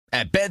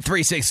At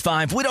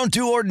Bet365, we don't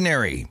do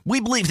ordinary. We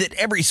believe that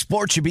every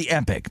sport should be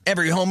epic.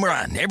 Every home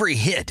run, every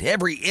hit,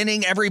 every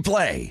inning, every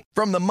play.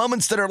 From the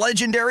moments that are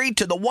legendary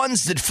to the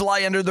ones that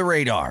fly under the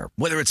radar.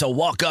 Whether it's a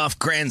walk-off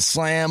grand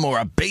slam or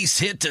a base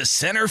hit to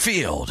center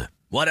field.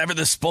 Whatever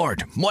the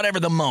sport, whatever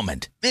the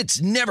moment.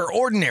 It's never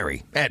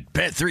ordinary at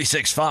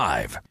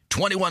Bet365.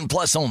 21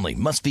 plus only.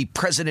 Must be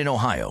present in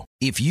Ohio.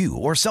 If you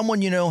or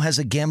someone you know has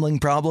a gambling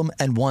problem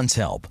and wants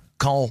help,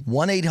 call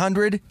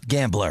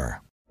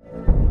 1-800-GAMBLER.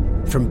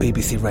 From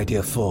BBC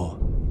Radio 4,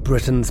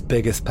 Britain's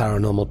biggest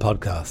paranormal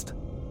podcast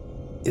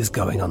is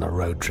going on a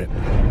road trip.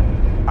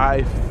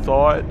 I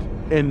thought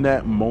in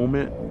that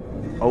moment,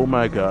 oh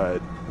my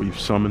God, we've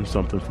summoned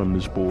something from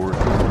this board.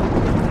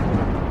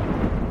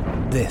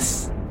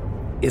 This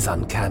is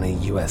Uncanny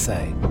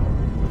USA.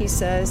 He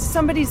says,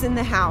 somebody's in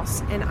the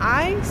house, and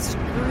I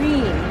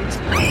screamed.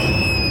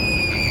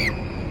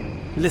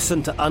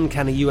 Listen to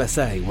Uncanny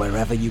USA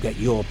wherever you get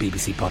your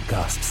BBC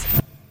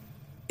podcasts,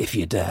 if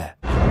you dare.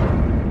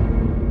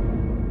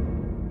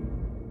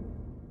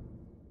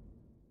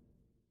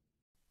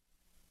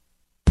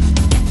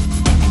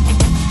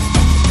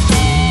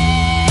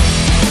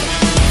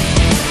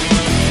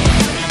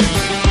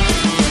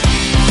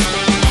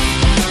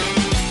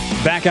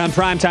 Back on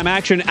Primetime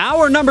Action,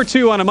 hour number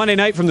 2 on a Monday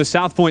night from the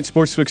South Point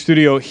Sportsbook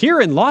studio here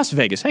in Las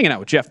Vegas, hanging out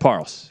with Jeff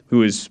Parles,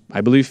 who is,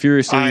 I believe,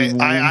 furiously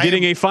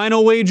getting a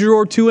final wager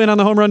or 2 in on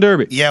the Home Run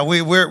Derby. Yeah,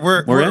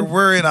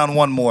 we're in on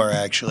one more,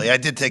 actually. I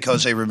did take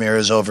Jose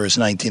Ramirez over his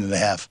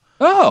 19.5.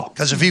 Oh.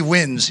 Because if he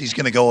wins, he's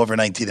going to go over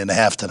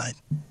 19.5 tonight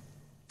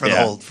for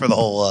the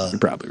whole You're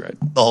probably right.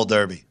 The whole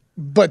Derby.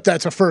 But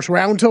that's a first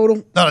round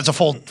total? No, it's a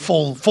full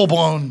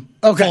blown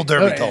full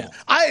Derby total.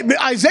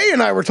 Isaiah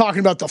and I were talking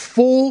about the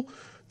full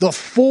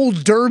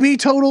Derby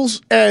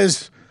totals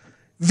as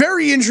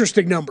very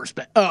interesting numbers,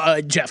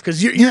 Jeff,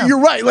 because you're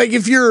right. Like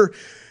if they're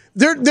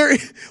going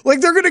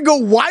to go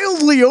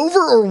wildly over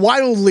or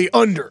wildly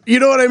under. You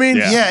know what I mean?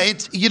 Yeah,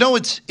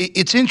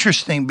 it's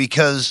interesting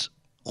because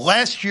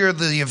last year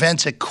the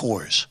events at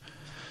Coors,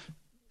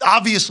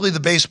 obviously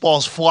the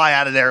baseballs fly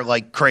out of there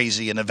like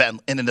crazy in an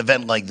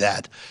event like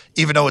that,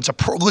 even though it's a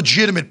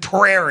legitimate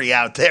prairie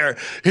out there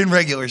in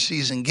regular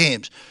season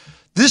games.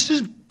 This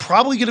is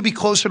probably going to be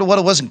closer to what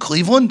it was in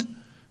Cleveland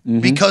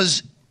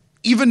because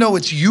even though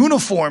it's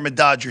uniform at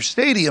Dodger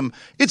Stadium,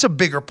 it's a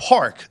bigger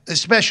park,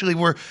 especially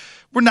we're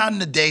not in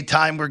the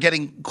daytime. We're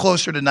getting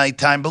closer to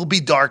nighttime, but it'll be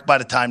dark by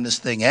the time this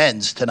thing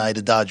ends tonight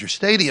at Dodger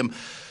Stadium.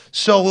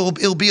 So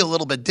it'll be a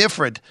little bit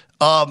different.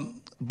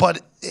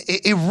 But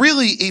it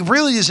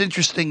really is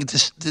interesting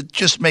to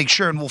just make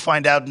sure, and we'll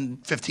find out in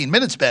 15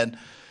 minutes, Ben,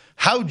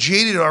 how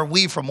jaded are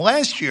we from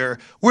last year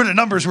where the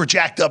numbers were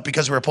jacked up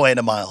because we were playing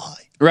a mile high.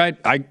 Right.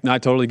 I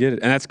totally get it.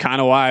 And that's kind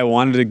of why I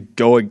wanted to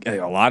go.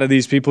 A lot of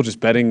these people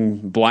just betting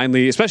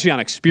blindly, especially on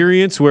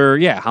experience where,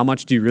 how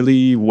much do you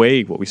really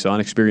weigh what we saw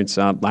in experience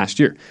last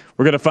year?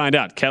 We're going to find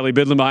out. Kelly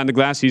Bidlin behind the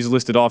glass. He's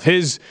listed off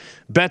his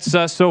bets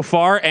so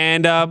far.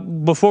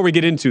 And before we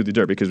get into the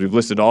Derby, because we've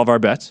listed all of our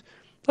bets,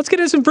 let's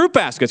get into some fruit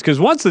baskets, because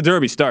once the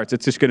Derby starts,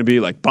 it's just going to be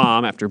like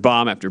bomb after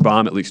bomb after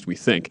bomb, at least we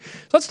think.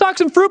 So let's talk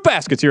some fruit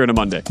baskets here on a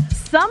Monday.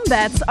 Some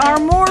bets are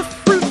more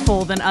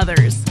fruitful than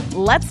others.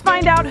 Let's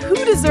find out who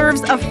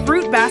deserves a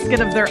fruit basket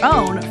of their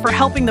own for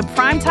helping the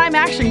Primetime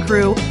Action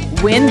crew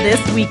win this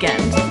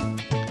weekend.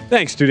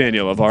 Thanks to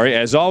Daniel Avari,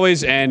 as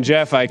always. And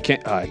Jeff, I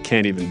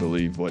can't even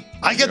believe what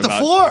I get the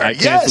floor. I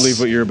can't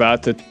believe what you're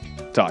about to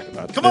talk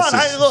about. Come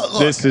on, look.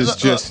 This is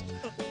just...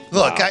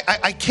 Look, wow.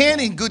 I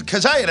can't in good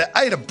because I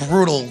had a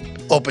brutal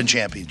Open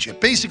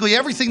Championship. Basically,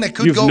 everything that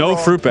could go wrong. You have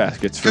no fruit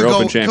baskets for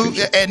Open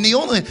Championship. And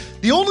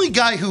the only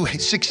guy who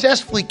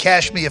successfully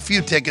cashed me a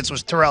few tickets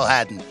was Terrell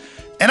Haddon.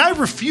 And I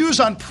refuse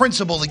on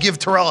principle to give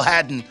Terrell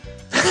Haddon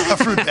a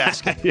fruit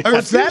basket.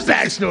 What's that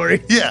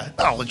backstory? Yeah.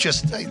 Oh, it's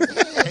just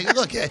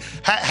look.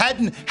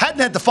 Haddon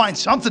had to find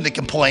something to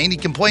complain. He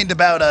complained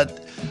about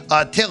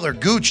Taylor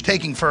Gooch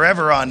taking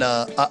forever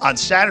on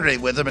Saturday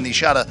with him, and he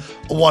shot a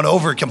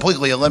 1-over,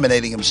 completely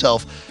eliminating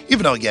himself.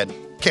 Even though, again,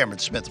 Cameron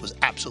Smith was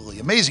absolutely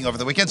amazing over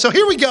the weekend. So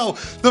here we go.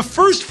 The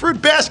first fruit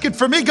basket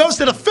for me goes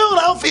to the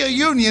Philadelphia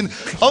Union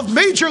of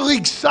Major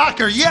League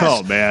Soccer. Yes.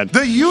 Oh, man.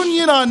 The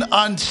Union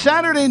on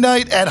Saturday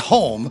night at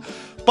home.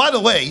 By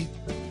the way,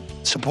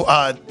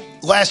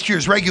 last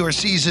year's regular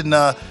season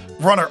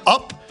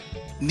runner-up,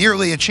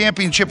 nearly a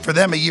championship for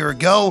them a year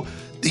ago.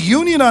 The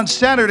Union on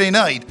Saturday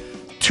night,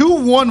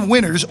 2-1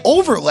 winners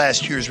over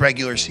last year's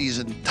regular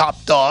season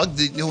top dog,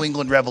 the New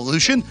England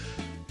Revolution.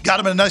 Got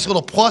him at a nice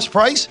little plus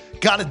price.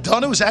 Got it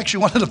done. It was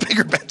actually one of the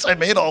bigger bets I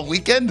made all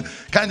weekend,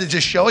 kind of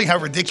just showing how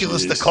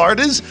ridiculous the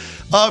card is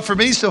for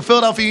me. So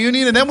Philadelphia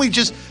Union, and then we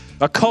just...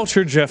 A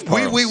cultured Jeff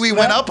Parles. We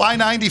went up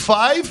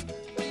I-95.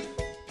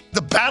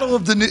 The battle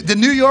of the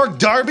New York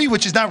Derby,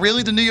 which is not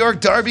really the New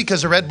York Derby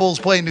because the Red Bulls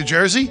play in New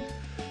Jersey.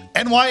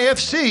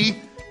 NYFC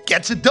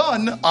gets it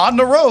done on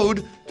the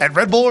road at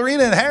Red Bull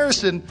Arena in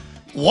Harrison.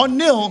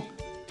 1-0.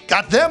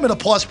 Got them at a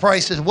plus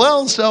price as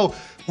well. So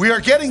We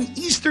are getting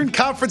Eastern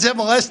Conference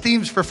MLS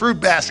teams for fruit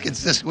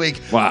baskets this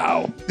week.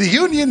 Wow. The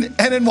Union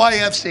and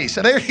NYFC.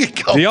 So there you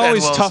go. The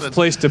always tough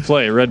place to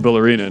play, Red Bull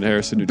Arena in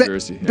Harrison, New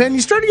Jersey. Yeah. Ben,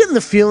 you started getting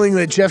the feeling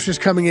that Jeff's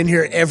just coming in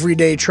here every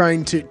day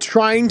trying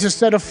to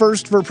set a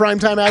first for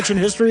primetime action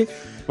history?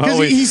 Because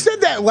he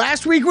said that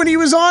last week when he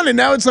was on, and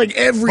now it's like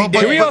every day.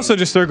 Can we also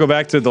just circle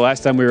back to the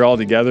last time we were all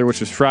together, which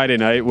was Friday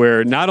night,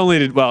 where not only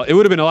it would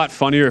have been a lot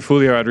funnier if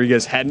Julio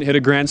Rodriguez hadn't hit a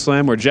grand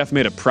slam, where Jeff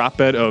made a prop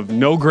bet of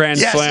no grand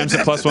slams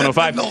at plus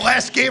 105. The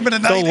last game of the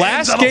night. The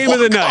last game of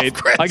the night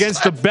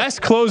against the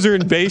best closer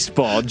in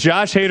baseball,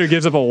 Josh Hader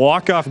gives up a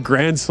walk-off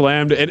grand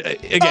slam. And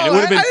again, it would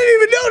have been. I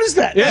didn't even notice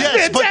that. Yeah.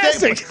 That's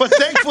fantastic. But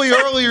thankfully,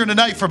 earlier in the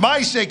night, for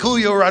my sake,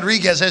 Julio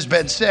Rodriguez, has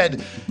been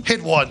said,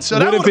 hit one. So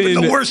that would have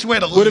been the worst way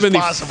to lose. Would have been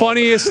possible. The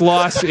funniest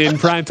loss in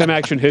primetime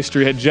action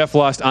history had Jeff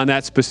lost on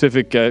that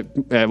specific.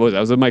 That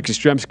was a Mike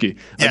Yastrzemski,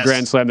 a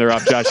grand slam there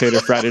off Josh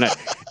Hader Friday night.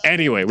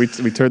 Anyway, we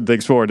turned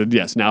things forward, and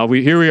yes, now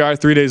here we are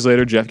 3 days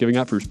later. Jeff giving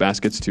out fruit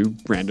baskets to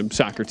random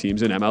soccer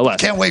teams in MLS.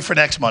 Can't wait for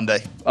next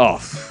Monday. Oh.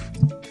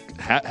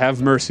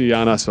 Have mercy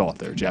on us all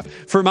there, Jeff.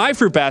 For my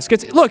fruit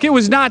baskets, look, it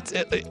was not.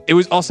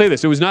 I'll say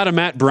this: it was not a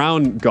Matt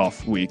Brown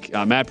golf week.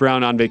 Matt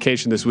Brown on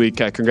vacation this week.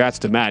 Congrats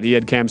to Matt. He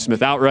had Cam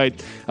Smith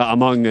outright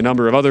among a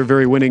number of other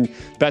very winning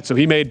bets, so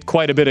he made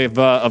quite a bit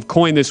of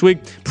coin this week.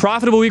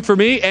 Profitable week for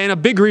me, and a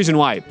big reason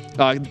why.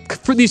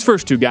 For these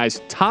first two guys,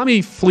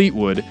 Tommy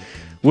Fleetwood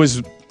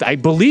was, I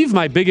believe,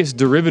 my biggest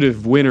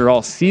derivative winner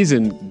all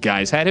season,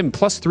 guys. Had him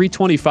plus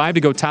 325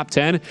 to go top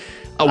 10.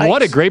 Nice.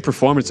 What a great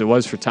performance it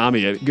was for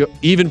Tommy.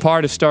 Even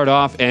par to start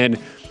off, and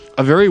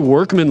a very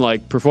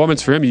workmanlike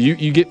performance for him.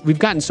 We've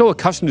gotten so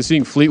accustomed to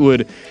seeing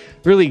Fleetwood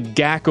really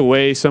gack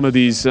away some of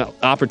these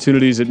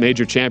opportunities at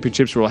major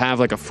championships where we'll have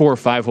like a 4 or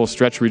 5 hole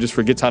stretch where he just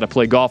forgets how to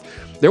play golf.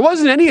 There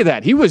wasn't any of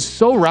that. He was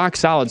so rock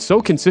solid, so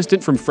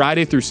consistent from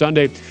Friday through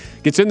Sunday.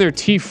 Gets in there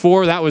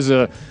T4. That was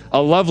a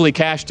lovely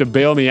cash to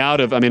bail me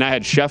out of. I mean, I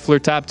had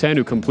Scheffler top 10,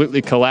 who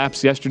completely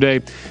collapsed yesterday.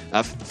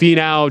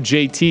 Finau,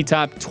 JT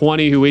top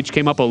 20, who each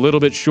came up a little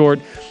bit short.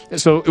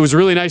 So it was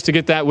really nice to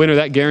get that winner,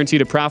 that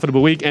guaranteed a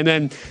profitable week. And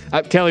then,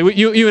 Kelly,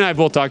 you and I have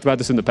both talked about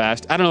this in the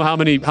past. I don't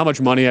know how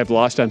much money I've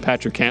lost on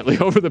Patrick Cantlay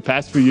over the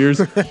past few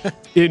years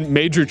in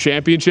major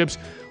championships.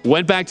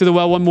 Went back to the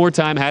well one more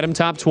time, had him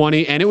top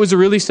 20, and it was a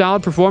really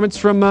solid performance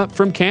from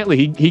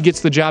Cantlay. He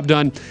gets the job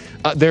done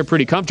there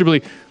pretty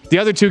comfortably. The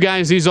other two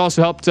guys, these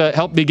also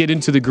helped me get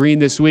into the green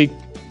this week.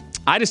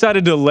 I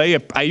decided to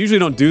I usually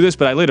don't do this,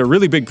 but I laid a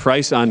really big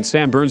price on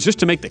Sam Burns just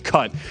to make the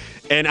cut.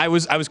 And I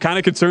was kind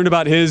of concerned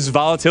about his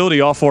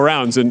volatility all 4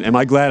 rounds. And am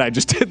I glad I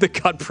just did the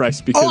cut price?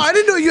 Because I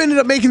didn't know you ended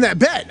up making that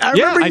bet. I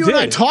remember you and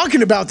I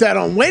talking about that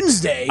on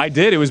Wednesday. I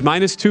did. It was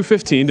minus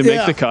 215 to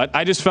make the cut.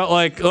 I just felt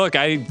like, look,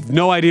 I have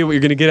no idea what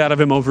you're going to get out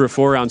of him over a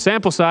 4-round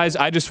sample size.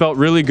 I just felt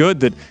really good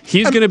that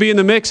he's going to be in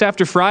the mix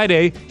after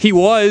Friday. He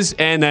was,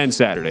 and then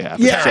Saturday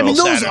happened. Yeah, I mean,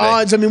 those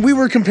odds, we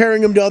were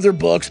comparing him to other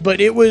books, but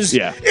it was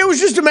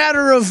just a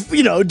matter of,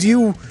 do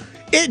you...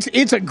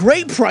 It's a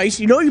great price.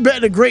 You're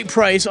betting a great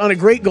price on a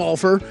great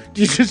golfer.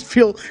 Do you just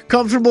feel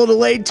comfortable to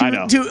lay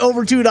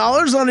over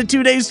 $2 on a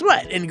 2-day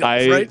sweat in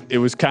golf, right? It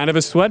was kind of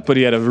a sweat, but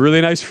he had a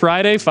really nice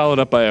Friday, followed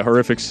up by a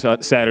horrific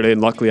Saturday, and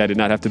luckily I did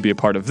not have to be a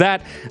part of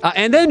that.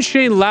 And then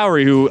Shane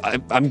Lowry, who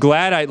I'm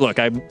glad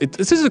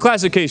this is a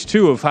classic case,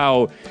 too, of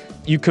how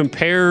you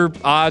compare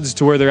odds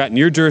to where they're at in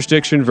your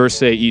jurisdiction versus,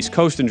 say, East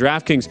Coast and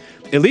DraftKings.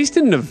 At least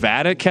in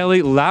Nevada,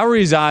 Kelly,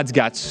 Lowry's odds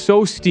got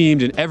so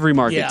steamed in every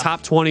market. Yeah.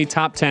 Top 20,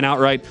 top 10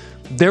 outright.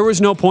 There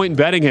was no point in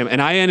betting him. And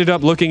I ended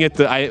up looking at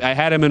I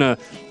had him in a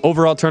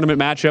overall tournament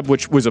matchup,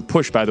 which was a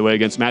push, by the way,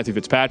 against Matthew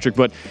Fitzpatrick.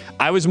 But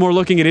I was more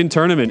looking at in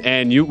tournament.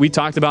 And we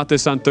talked about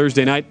this on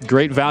Thursday night.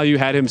 Great value.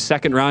 Had him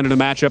second round in a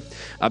matchup.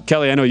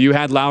 Kelly, I know you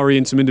had Lowry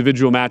in some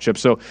individual matchups.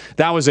 So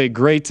that was a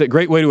great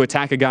way to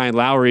attack a guy in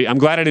Lowry. I'm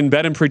glad I didn't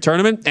bet him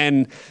pre-tournament.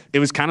 And it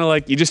was kind of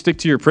like you just stick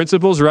to your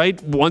principles,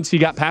 right? Once he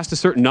got past a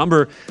certain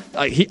number,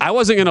 I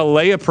wasn't going to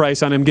lay a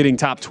price on him getting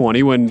top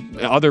 20 when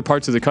other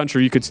parts of the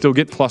country you could still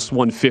get plus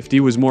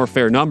 150 was more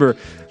fair number.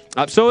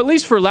 So at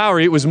least for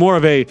Lowry, it was more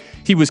of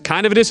he was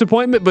kind of a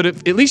disappointment, but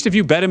at least if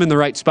you bet him in the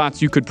right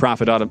spots, you could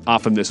profit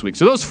off him this week.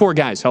 So those 4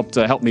 guys helped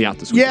me out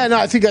this week. Yeah, no,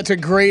 I think that's a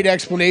great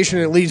explanation.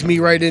 It leads me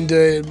right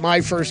into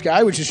my first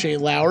guy, which is Shane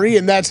Lowry,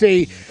 and that's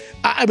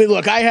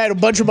look, I had a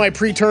bunch of my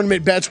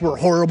pre-tournament bets were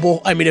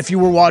horrible. If you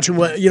were watching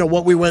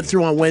what we went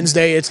through on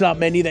Wednesday, it's not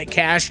many that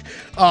cashed.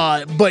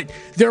 But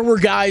there were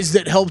guys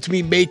that helped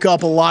me make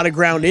up a lot of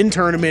ground in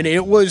tournament.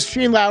 It was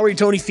Shane Lowry,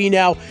 Tony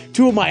Finau,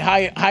 2 of my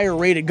higher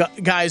rated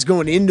guys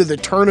going into the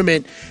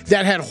tournament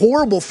that had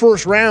horrible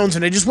first rounds,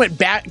 and I just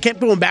kept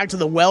going back to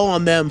the well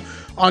on them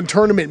on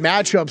tournament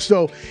matchups.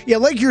 So yeah,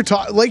 like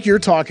you're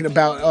talking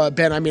about,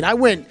 Ben. I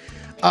went.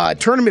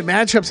 Tournament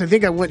matchups, I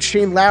think I went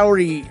Shane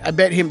Lowry. I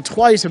bet him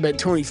twice. I bet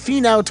Tony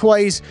Finau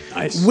twice.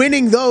 Nice.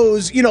 Winning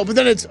those, but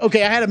then it's,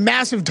 okay, I had a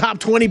massive top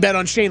 20 bet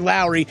on Shane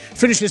Lowry,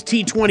 finishes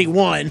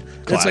T21.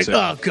 It's like,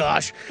 oh,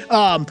 gosh.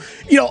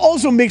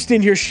 Also mixed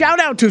in here, shout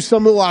out to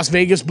some of the Las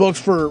Vegas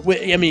books for,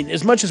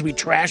 as much as we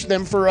trash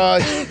them for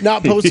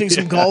not posting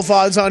some golf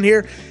odds on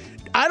here,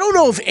 I don't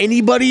know if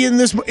anybody in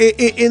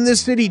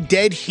this city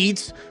dead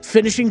heats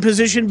finishing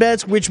position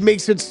bets, which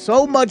makes it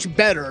so much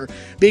better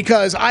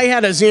because I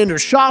had a Xander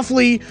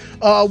Schauffele,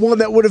 one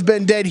that would have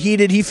been dead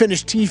heated. He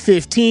finished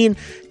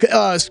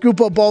T15,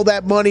 scoop up all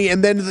that money,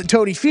 and then the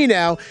Tony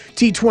Finau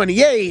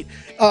T28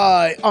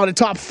 on a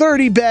top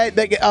 30 bet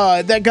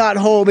that got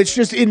home. It's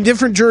just in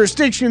different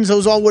jurisdictions,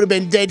 those all would have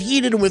been dead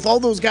heated, and with all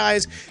those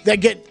guys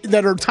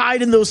that are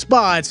tied in those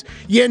spots,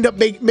 you end up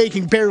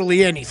making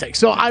barely anything.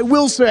 So I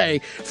will say,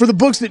 for the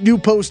books that do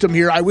post them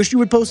here, I wish you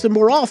would post them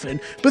more often,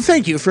 but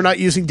thank you for not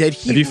using dead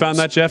heat. Have you found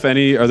that, Jeff?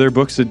 Are there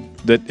books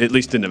that at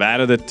least in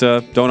Nevada, that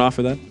don't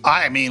offer that?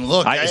 I mean,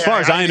 look. As far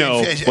as I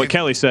know, what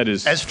Kelly said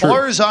is as true.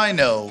 far as I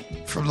know,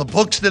 from the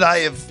books that I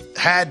have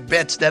had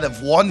bets that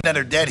have won that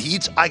are dead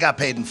heats, I got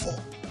paid in full.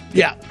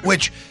 Yeah.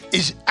 Which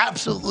is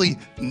absolutely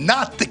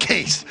not the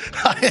case.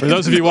 For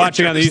those of you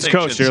watching on the East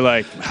Coast, you're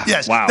like,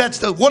 yes, wow.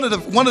 That's one of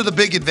the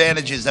big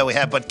advantages that we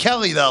have. But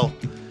Kelly, though.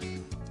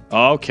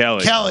 Oh,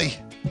 Kelly.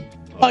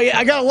 Oh yeah,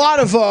 I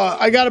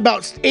got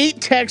about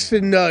 8 texts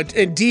and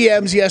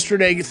DMs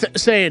yesterday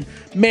saying,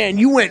 "Man,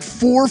 you went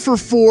 4 for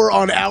 4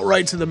 on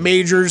outrights in the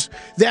majors.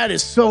 That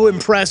is so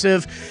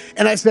impressive."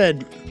 And I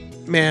said,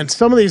 "Man,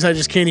 some of these I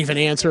just can't even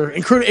answer,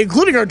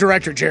 including our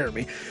director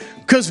Jeremy."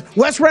 Because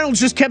Wes Reynolds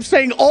just kept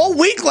saying all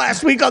week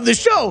last week on the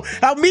show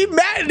how me,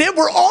 Matt, and him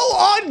were all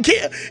on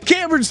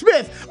Cameron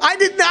Smith. I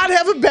did not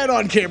have a bet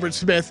on Cameron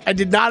Smith. I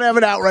did not have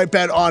an outright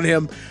bet on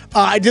him.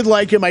 I did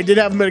like him. I did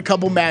have him in a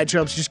couple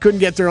matchups. Just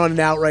couldn't get there on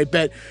an outright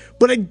bet.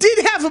 But I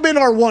did have him in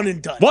our one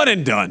and done. One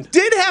and done.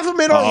 Did have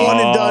him in our one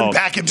and done.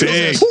 Back in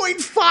business.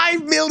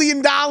 $0.5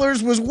 million,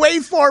 was way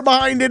far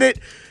behind in it.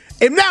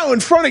 And now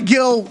in front of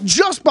Gil,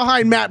 just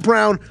behind Matt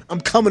Brown.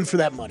 I'm coming for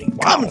that money.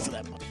 Wow. Coming for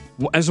that money.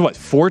 As what?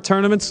 4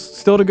 tournaments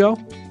still to go?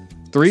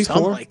 3,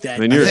 Something 4? like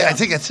that. I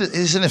think it's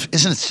isn't it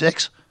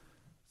 6?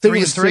 3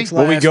 and 3.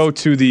 When we go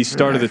to the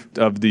start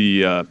of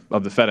the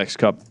FedEx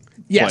Cup.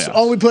 Yes, playoffs.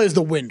 all we play is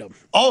the Wyndham.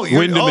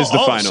 Wyndham is the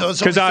final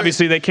because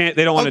obviously they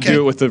don't want to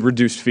do it with the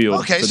reduced field.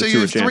 Okay, for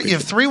the so Tour you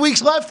have 3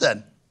 weeks left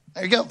then.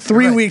 There you go.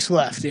 3 weeks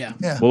left. Yeah.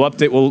 We'll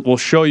update. We'll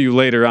show you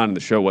later on in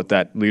the show what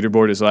that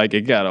leaderboard is like.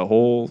 It got a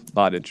whole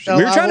lot interesting.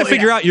 We were trying to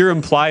figure out your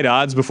implied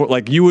odds before,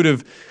 like you would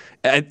have.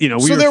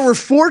 So there were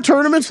 4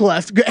 tournaments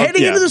left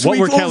heading into this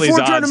week. What were Kelly's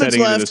 4 odds tournaments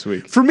heading left. into this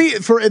week? For me,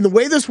 and the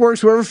way this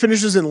works, whoever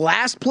finishes in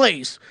last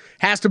place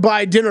has to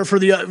buy dinner for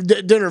the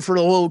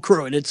whole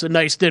crew, and it's a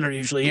nice dinner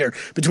usually here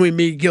between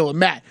me, Gil, and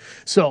Matt.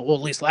 So, well,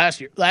 at least last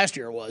year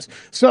it was.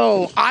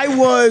 So I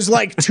was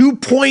like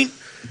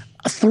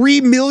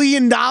 $2.3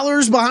 million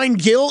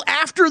behind Gil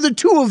after the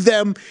two of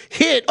them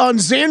hit on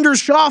Xander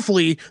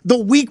Schauffele the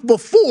week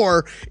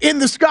before in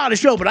the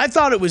Scottish Open. I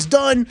thought it was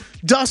done,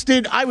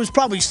 dusted. I was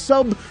probably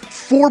sub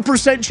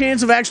 4%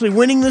 chance of actually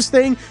winning this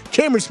thing.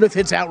 Cameron Smith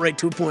hits outright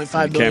 $2.5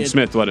 million. Cam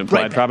Smith, what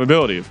implied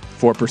probability of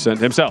 4%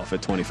 himself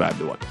at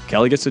 25-1.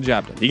 Kelly gets the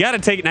job done. You got to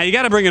take it now. You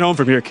got to bring it home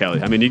from here,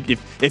 Kelly. I mean,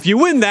 if you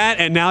win that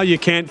and now you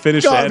can't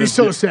finish that, that'd be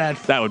so sad.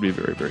 That would be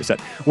very, very sad.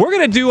 We're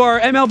gonna do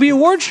our MLB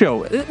award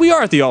show. We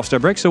are at the All-Star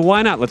break, so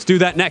why not? Let's do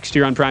that next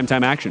here on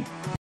Primetime Action.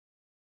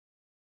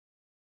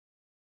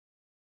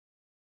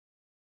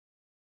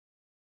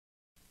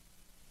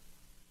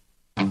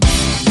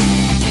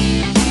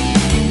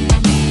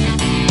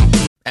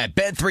 At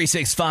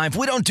Bet365,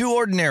 we don't do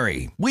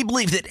ordinary. We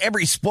believe that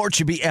every sport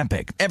should be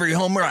epic. Every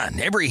home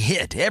run, every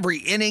hit, every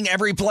inning,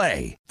 every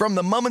play. From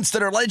the moments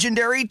that are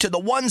legendary to the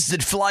ones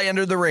that fly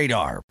under the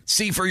radar.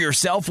 See for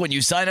yourself when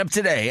you sign up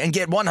today and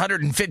get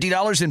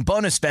 $150 in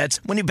bonus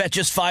bets when you bet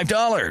just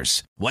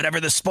 $5. Whatever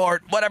the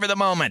sport, whatever the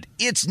moment,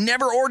 it's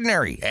never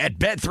ordinary at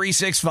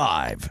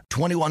Bet365.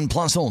 21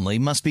 plus only.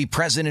 Must be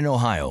present in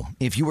Ohio.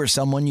 If you or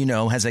someone you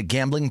know has a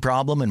gambling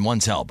problem and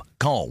wants help,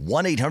 call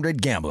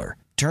 1-800-GAMBLER.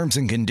 Terms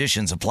and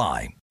conditions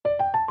apply.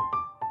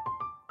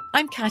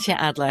 I'm Katya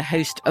Adler,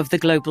 host of The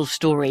Global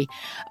Story.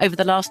 Over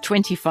the last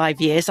 25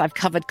 years, I've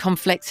covered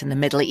conflicts in the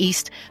Middle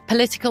East,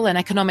 political and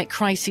economic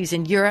crises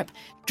in Europe,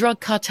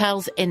 drug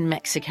cartels in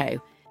Mexico.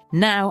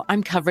 Now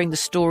I'm covering the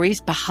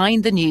stories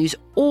behind the news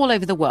all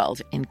over the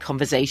world in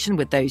conversation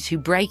with those who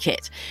break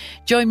it.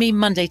 Join me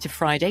Monday to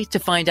Friday to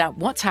find out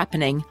what's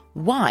happening,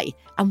 why,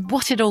 and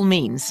what it all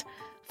means.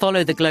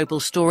 Follow The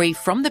Global Story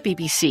from the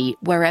BBC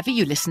wherever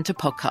you listen to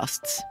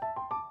podcasts.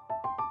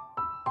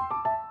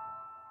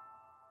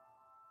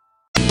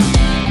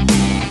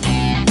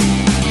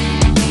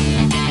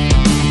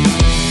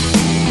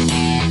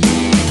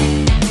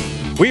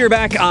 We are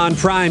back on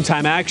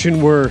Primetime Action.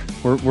 We're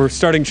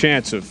starting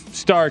chance of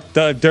start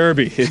the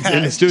Derby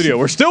in the studio.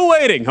 We're still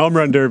waiting. Home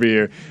Run Derby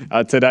here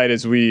tonight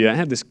as we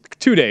have this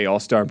 2-day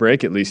All-Star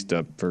break, at least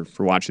for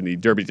watching the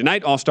Derby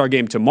tonight. All-Star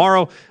game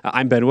tomorrow.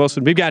 I'm Ben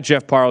Wilson. We've got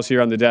Jeff Parles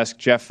here on the desk.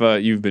 Jeff,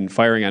 you've been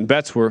firing on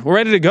bets. We're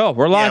ready to go.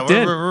 We're locked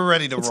in. We're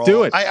ready to roll. Let's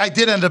do it. I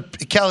did end up,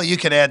 Kelly, you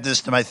can add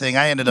this to my thing.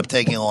 I ended up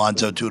taking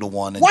Alonso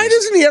 2-1. Why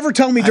doesn't he ever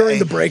tell me during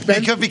the break,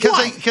 Ben?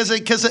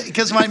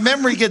 Because my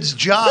memory gets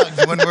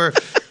jogged when we're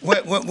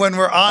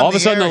on. All of a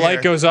sudden the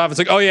light goes off. It's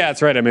like, oh yeah,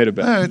 that's right. I made a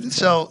bet.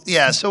 So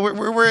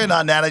we're in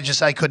on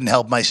that. I couldn't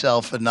help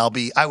myself, and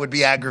I would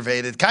be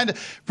aggravated. Kind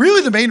of,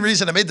 really, the main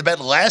reason I made the bet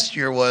last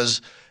year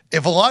was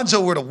if Alonso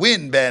were to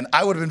win, Ben,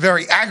 I would have been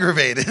very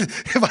aggravated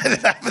if I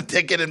didn't have a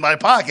ticket in my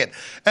pocket.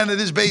 And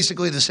it is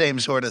basically the same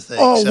sort of thing.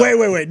 Oh,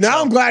 wait.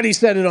 Now I'm glad he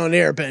said it on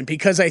air, Ben,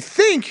 because I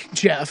think,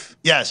 Jeff.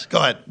 Yes, go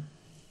ahead.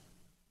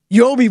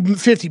 You owe me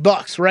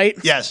 $50, right?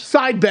 Yes.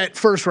 Side bet,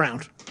 first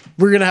round.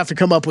 We're going to have to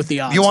come up with the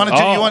odds. You want to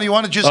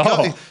just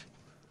go?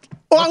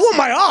 Oh, I want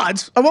my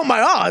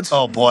odds.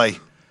 Oh, boy.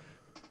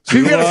 So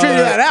you got to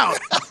figure that out.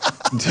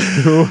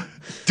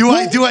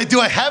 Do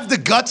I have the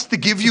guts to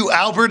give you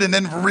Albert and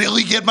then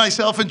really get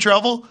myself in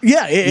trouble?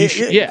 Yeah.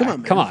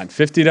 Come on.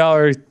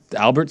 $50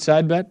 Albert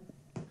side bet?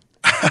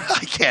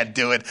 I can't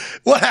do it.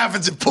 What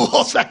happens if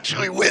Pujols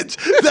actually wins?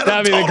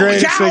 That'd be the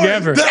greatest thing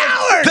ever. Then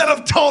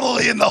I'm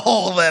totally in the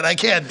hole, then. I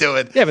can't do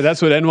it. Yeah, but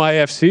that's what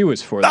NYFC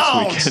was for this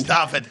weekend.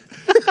 Stop it.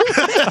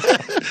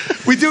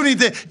 We do need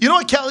to. You know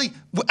what, Kelly?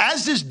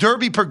 As this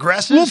Derby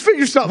progresses, we'll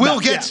figure something out. We'll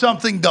get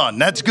something done.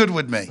 That's good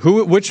with me.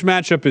 Which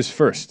matchup is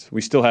first?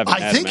 We still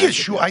haven't. I think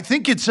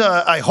it's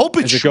I hope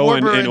it's Does it go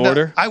in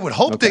order? I would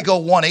hope they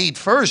go 1-8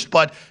 first.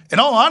 But in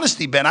all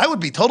honesty, Ben, I would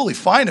be totally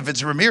fine if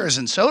it's Ramirez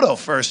and Soto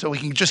first, so we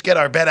can just get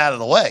our bet out of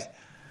the way.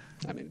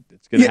 I mean,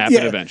 it's going to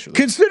happen eventually.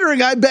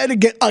 Considering I bet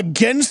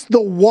against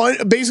the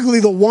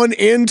 1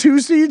 and 2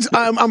 seeds,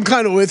 I'm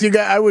kind of with you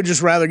guys. I would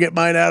just rather get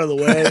mine out of the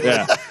way.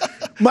 Yeah.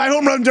 My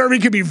home run derby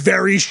could be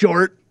very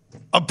short.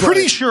 I'm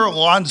pretty sure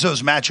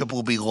Alonso's matchup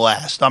will be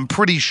last. I'm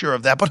pretty sure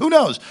of that. But who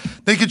knows?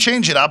 They could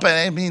change it up.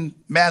 I mean,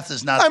 math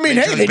is not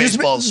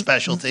baseball's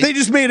specialty. They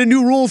just made a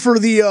new rule for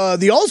the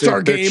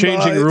All-Star game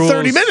changing rules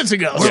 30 minutes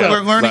ago.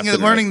 We're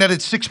learning that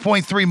it's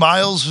 6.3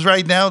 miles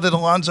right now that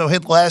Alonso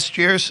hit last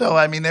year. So,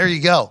 I mean, there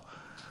you go.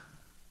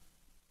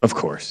 Of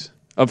course.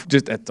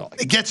 That's all.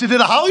 It gets it to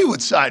the Hollywood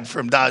side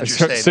from Dodger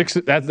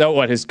Stadium. That's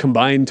what his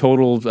combined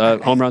total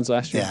home runs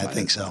last year. Yeah, I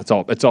think so.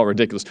 It's all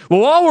ridiculous.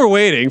 Well, while we're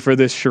waiting for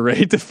this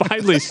charade to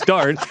finally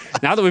start,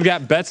 now that we've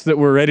got bets that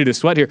we're ready to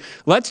sweat here,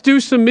 let's do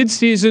some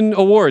midseason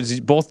awards.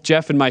 Both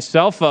Jeff and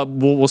myself,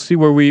 we'll see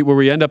where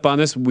we end up on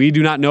this. We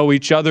do not know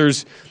each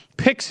other's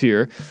picks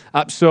here.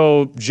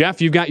 So,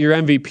 Jeff, you've got your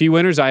MVP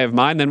winners. I have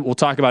mine. Then we'll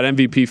talk about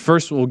MVP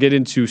first. We'll get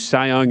into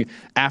Cy Young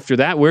after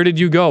that. Where did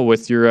you go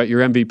with your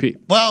MVP?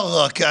 Well,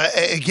 look,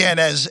 again,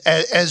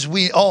 as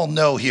we all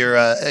know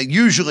here,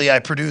 usually I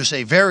produce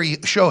a very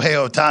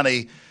Shohei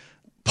Ohtani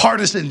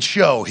partisan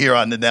show here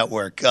on the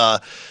network.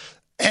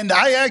 And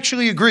I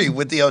actually agree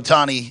with the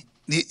Ohtani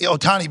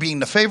being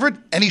the favorite,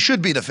 and he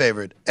should be the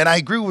favorite. And I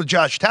agree with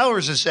Josh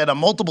Towers has said on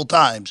multiple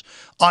times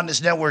on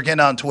this network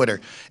and on Twitter.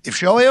 If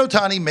Shohei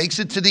Ohtani makes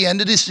it to the end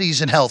of the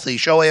season healthy,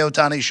 Shohei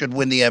Ohtani should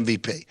win the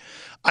MVP.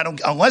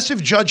 Unless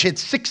if Judge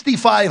hits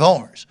 65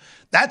 homers.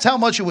 That's how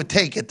much it would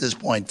take at this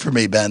point for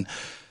me, Ben.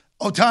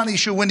 Ohtani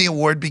should win the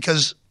award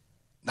because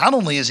not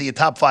only is he a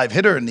top 5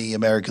 hitter in the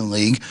American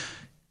League,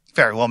 he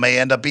very well may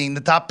end up being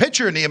the top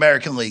pitcher in the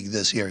American League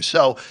this year.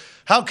 So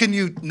how can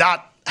you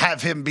not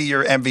have him be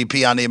your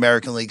MVP on the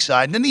American League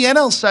side? And then the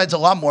NL side's a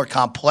lot more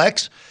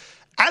complex.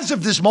 As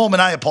of this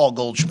moment, I have Paul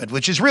Goldschmidt,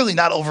 which is really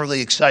not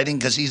overly exciting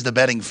because he's the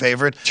betting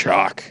favorite.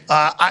 Chalk.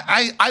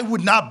 I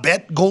would not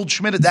bet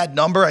Goldschmidt at that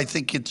number. I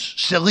think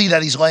it's silly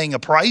that he's laying a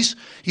price.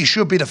 He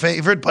should be the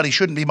favorite, but he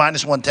shouldn't be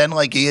minus 110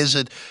 like he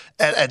is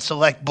at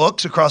select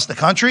books across the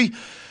country.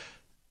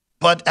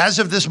 But as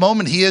of this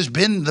moment, he has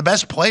been the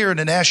best player in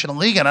the National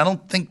League, and I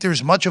don't think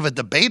there's much of a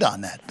debate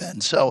on that,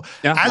 Ben. So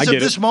as of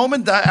this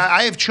moment,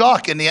 I have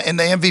chalk in the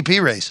MVP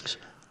races.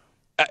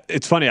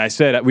 It's funny, I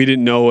said we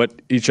didn't know what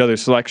each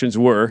other's selections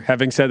were.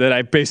 Having said that,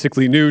 I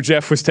basically knew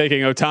Jeff was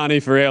taking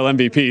Ohtani for AL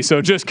MVP.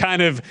 So just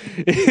kind of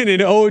in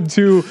an ode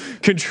to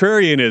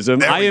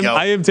contrarianism,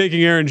 I am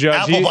taking Aaron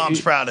Judge.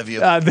 Applebaum's proud of you.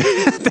 But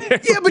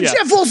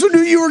Jeff also knew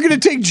you were going to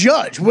take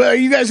Judge. Well,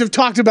 you guys have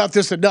talked about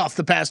this enough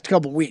the past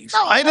couple weeks.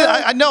 No,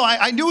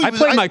 I knew he was. I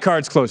played my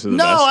cards close to the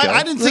vest. No,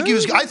 I didn't think he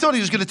was. I thought he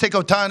was going to take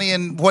Ohtani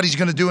and what he's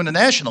going to do in the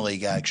National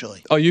League,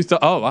 actually. Oh, you thought?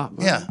 Oh, wow.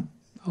 Yeah.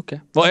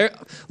 Okay. Well,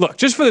 look,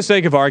 just for the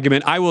sake of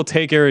argument, I will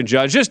take Aaron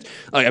Judge.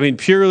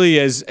 Purely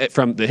as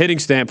from the hitting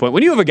standpoint,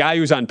 when you have a guy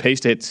who's on pace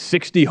to hit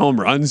 60 home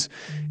runs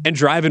and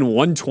driving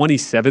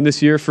 127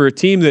 this year for a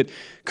team that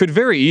could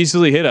very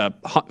easily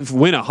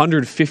win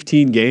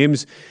 115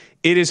 games,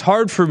 it is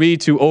hard for me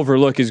to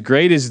overlook as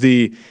great as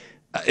the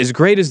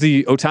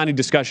Ohtani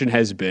discussion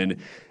has been.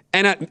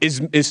 And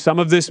is some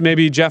of this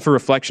maybe, Jeff, a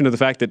reflection of the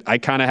fact that I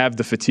kind of have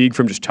the fatigue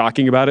from just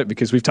talking about it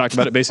because we've talked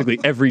about it basically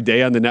every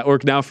day on the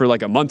network now for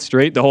like a month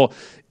straight? The whole,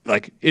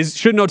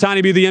 shouldn't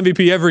Ohtani be the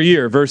MVP every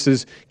year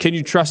versus can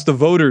you trust the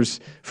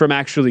voters from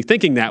actually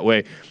thinking that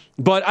way?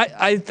 But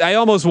I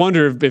almost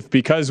wonder if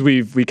because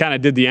we kind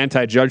of did the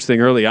anti-Judge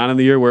thing early on in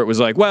the year where it was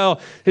like,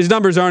 well, his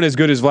numbers aren't as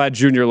good as Vlad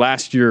Jr.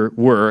 last year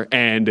were,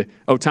 and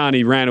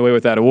Ohtani ran away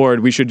with that award.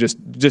 We should just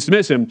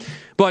dismiss him.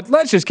 But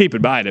let's just keep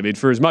in mind, I mean,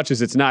 for as much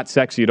as it's not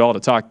sexy at all to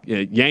talk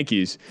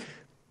Yankees,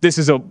 this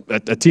is a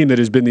team that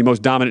has been the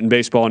most dominant in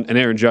baseball, and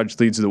Aaron Judge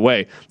leads the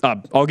way.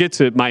 I'll get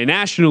to my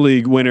National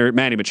League winner,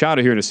 Manny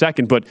Machado, here in a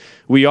second, but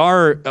we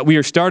are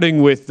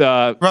starting with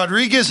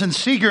Rodriguez and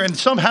Seager, and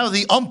somehow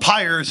the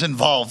umpires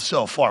involved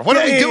so far. What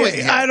are we doing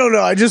here? I don't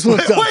know. I just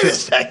looked up. Wait a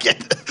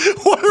second.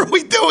 What are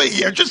we doing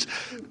here?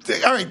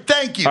 All right,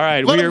 thank you. All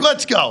right,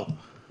 let's go.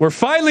 We're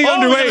finally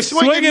underway.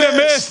 Swing and a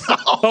miss.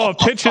 A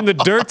pitch in the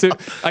dirt.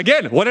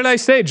 Again, what did I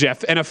say,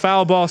 Jeff? And a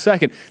foul ball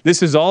second.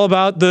 This is all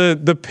about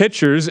the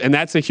pitchers, and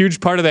that's a huge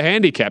part of the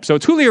handicap. So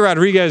it's Julio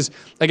Rodriguez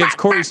against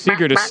Corey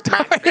Seager to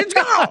start. Let's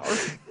go.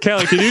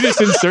 Kelly, can you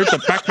just insert the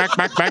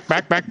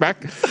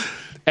back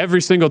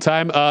every single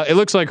time? It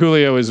looks like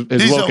Julio is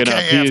woken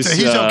up. He's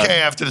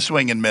okay after the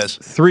swing and miss.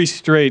 3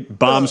 straight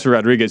bombs for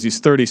Rodriguez. He's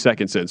 30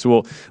 seconds in.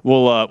 So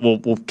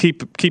we'll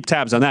keep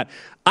tabs on that.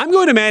 I'm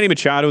going to Manny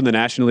Machado in the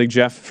National League,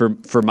 Jeff,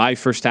 for my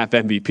first half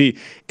MVP,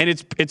 and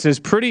it's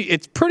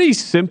pretty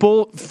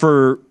simple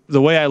for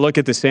the way I look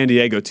at the San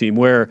Diego team.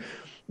 Where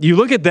you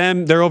look at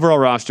them, their overall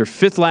roster,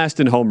 5th last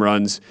in home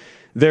runs,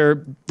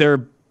 they're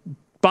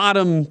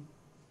bottom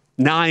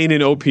 9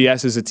 in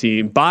OPS as a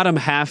team, bottom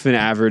half in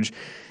average.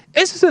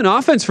 This is an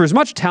offense for as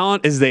much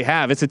talent as they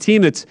have. It's a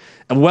team that's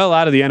well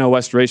out of the NL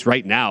West race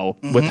right now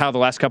with how the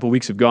last couple of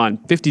weeks have gone.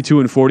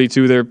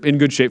 52-42. They're in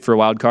good shape for a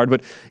wild card.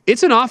 But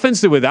it's an offense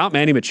that without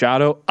Manny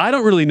Machado, I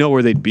don't really know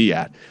where they'd be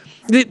at.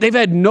 They've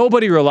had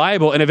nobody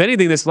reliable. And if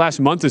anything, this last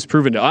month has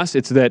proven to us,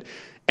 it's that,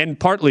 and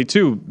partly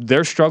too,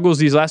 their struggles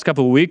these last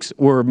couple of weeks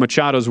were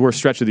Machado's worst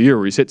stretch of the year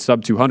where he's hit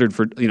sub 200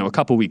 for a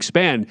couple weeks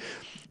span.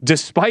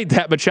 Despite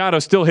that, Machado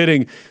still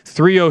hitting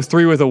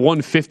 .303 with a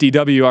 150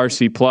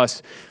 WRC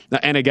plus,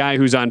 and a guy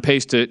who's on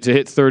pace to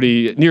hit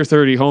near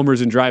 30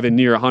 homers and drive in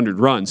near 100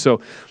 runs. So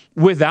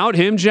without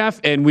him, Jeff,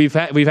 and we've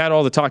had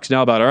all the talks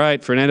now about, all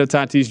right, Fernando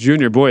Tatis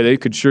Jr., boy, they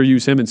could sure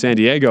use him in San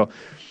Diego.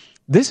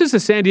 This is a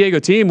San Diego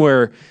team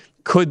where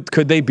could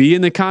they be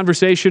in the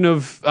conversation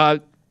of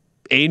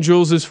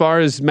Angels as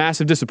far as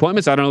massive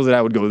disappointments? I don't know that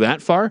I would go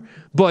that far,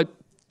 but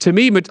to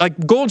me, like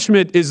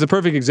Goldschmidt is the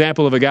perfect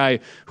example of a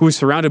guy who is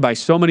surrounded by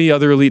so many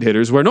other elite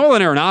hitters, where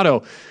Nolan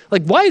Arenado,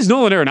 like why is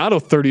Nolan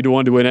Arenado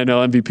 30-1 to win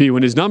NL MVP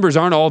when his numbers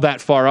aren't all that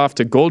far off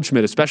to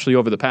Goldschmidt, especially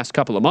over the past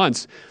couple of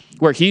months,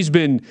 where he's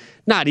been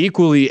not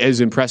equally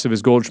as impressive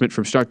as Goldschmidt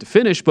from start to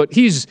finish, but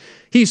he's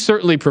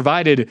certainly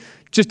provided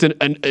just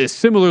a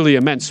similarly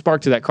immense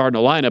spark to that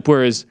Cardinal lineup,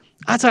 whereas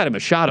outside of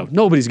Machado,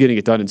 nobody's getting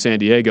it done in San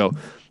Diego.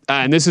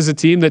 And this is a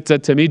team that,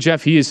 to me,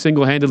 Jeff, he is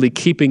single-handedly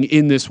keeping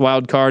in this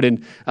wild card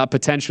and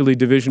potentially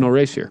divisional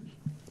race here.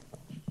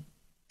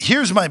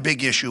 Here's my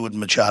big issue with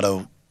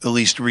Machado, at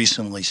least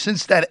recently.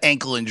 Since that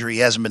ankle injury, he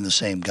hasn't been the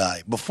same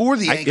guy. Before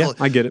the ankle,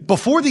 I get it.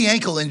 Before the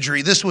ankle injury,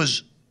 he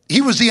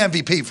was the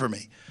MVP for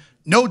me,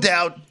 no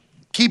doubt.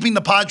 Keeping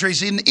the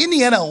Padres in the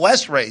NL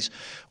West race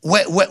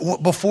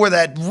before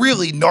that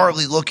really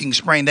gnarly-looking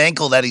sprained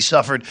ankle that he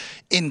suffered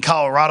in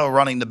Colorado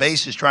running the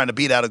bases, trying to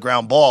beat out a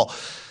ground ball.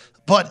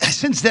 But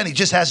since then, he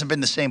just hasn't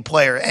been the same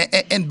player.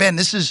 And Ben,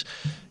 it's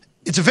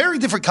a very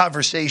different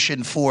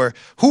conversation for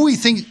who we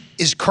think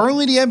is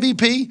currently the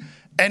MVP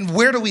and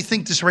where do we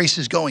think this race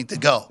is going to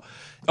go.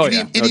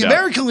 In the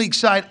American League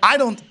side,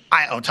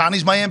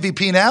 Ohtani's my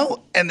MVP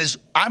now, and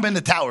I'm in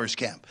the Towers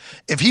camp.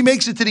 If he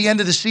makes it to the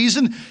end of the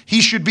season,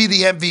 he should be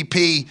the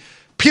MVP,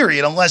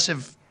 period, unless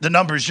if the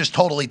numbers just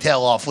totally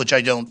tail off, which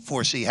I don't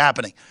foresee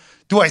happening.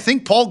 Do I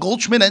think Paul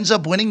Goldschmidt ends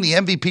up winning the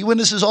MVP when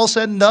this is all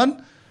said and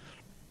done?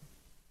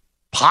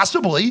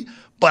 Possibly,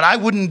 but I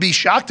wouldn't be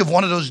shocked if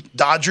one of those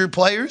Dodger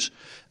players,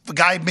 if a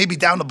guy maybe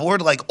down the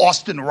board like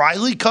Austin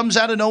Riley comes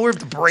out of nowhere, if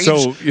the Braves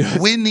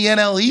win the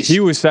NL East. He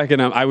was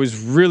second. I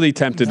was really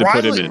tempted to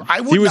put him in.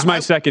 He was my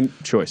second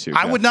choice here.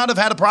 I would not have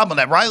had a problem with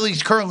that.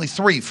 Riley's currently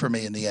 3 for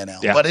me in the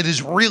NL, but it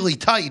is really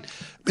tight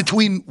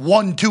between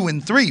 1, 2,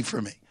 and 3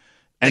 for me.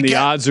 And the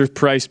odds are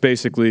priced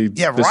basically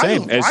the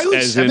same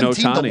as in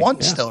Ohtani.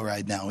 17-1 still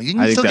right now. You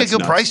can still get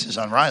good prices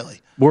on Riley.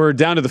 We're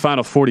down to the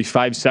final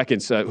 45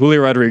 seconds.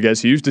 Julio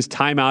Rodriguez, he used his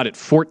timeout at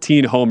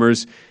 14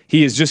 homers.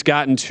 He has just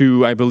gotten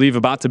to, I believe,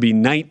 about to be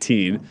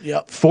 19.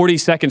 40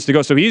 seconds to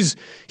go. So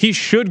he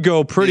should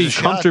go pretty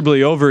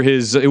comfortably over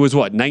his, it was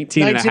what,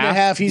 19 and a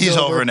half? He's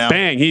over now.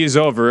 Bang, he is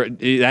over.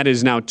 That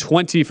is now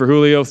 20 for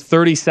Julio,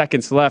 30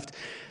 seconds left.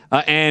 So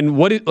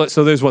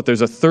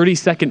there's a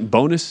 30-second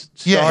bonus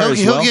star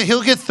as well?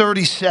 He'll get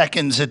 30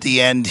 seconds at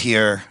the end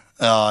here.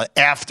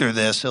 After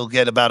this, he'll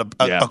get about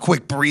a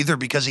quick breather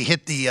because he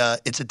hit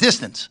it's a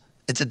distance.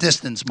 It's a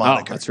distance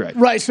moniker. Oh, that's right.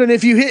 Right. So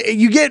if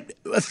you get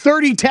a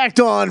 30 tacked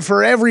on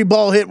for every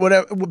ball hit,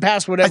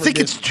 past whatever. I think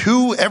it's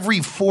 2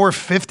 every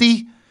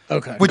 450.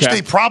 Okay. Which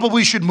they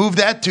probably should move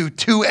that to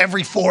 2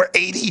 every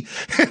 480.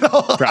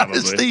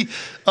 Probably.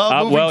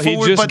 Well, he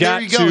just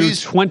got to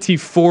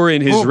 24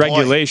 in his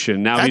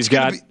regulation. Now he's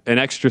got an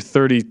extra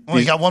 30. Well,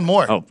 he got one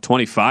more.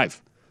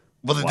 25.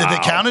 Well, did they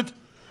count it?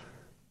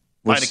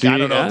 We'll I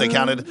don't know if they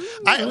counted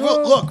it.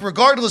 Look,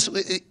 regardless,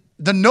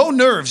 the no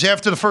nerves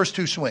after the first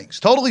two swings.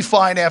 Totally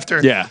fine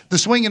after the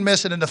swing and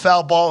miss it and the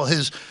foul ball.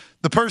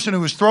 The person who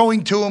was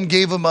throwing to him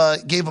gave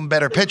him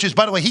better pitches.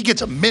 By the way, he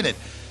gets a minute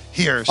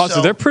here. Oh,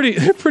 so they're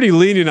pretty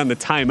lenient on the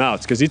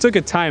timeouts because he took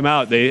a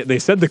timeout. They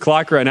said the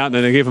clock ran out, and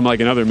then they gave him like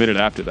another minute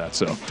after that.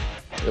 So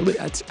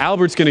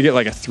Albert's going to get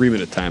like a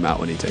 3-minute timeout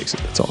when he takes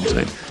it. That's all I'm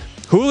saying.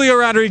 Julio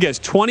Rodriguez,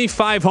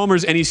 25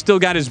 homers, and he's still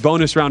got his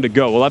bonus round to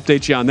go. We'll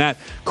update you on that.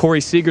 Corey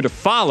Seager to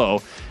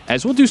follow,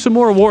 as we'll do some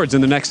more awards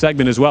in the next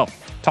segment as well.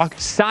 Talk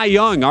Cy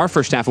Young, our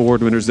first half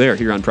award winners there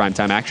here on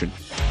Primetime Action.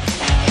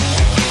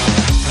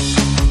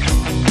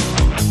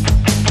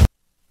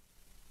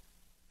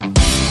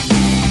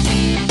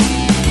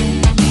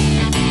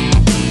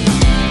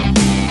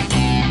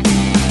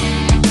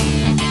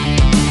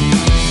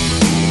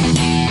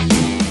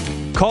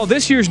 Call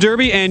this year's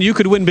Derby, and you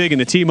could win big in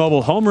the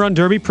T-Mobile Home Run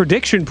Derby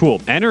Prediction Pool.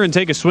 Enter and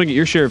take a swing at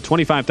your share of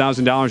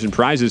 $25,000 in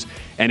prizes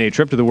and a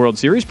trip to the World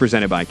Series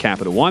presented by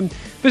Capital One.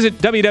 Visit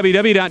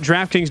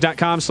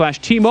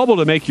www.draftkings.com/T-Mobile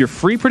to make your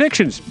free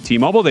predictions.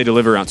 T-Mobile, they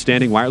deliver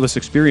outstanding wireless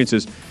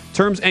experiences.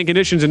 Terms and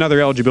conditions and other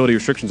eligibility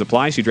restrictions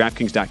apply. See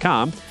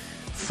DraftKings.com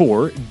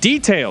for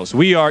details.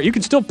 You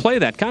can still play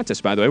that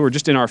contest, by the way. We're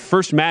just in our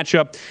first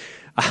matchup.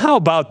 How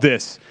about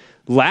this?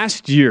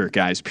 Last year,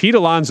 guys, Pete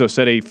Alonso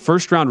set a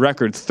first-round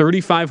record,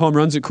 35 home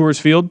runs at Coors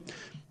Field.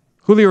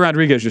 Julio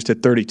Rodriguez just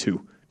hit 32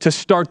 to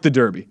start the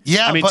Derby.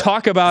 Yeah, I mean,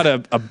 talk about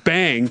a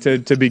bang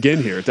to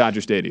begin here at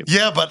Dodger Stadium.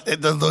 Yeah, but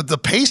the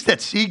pace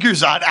that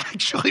Seager's on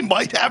actually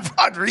might have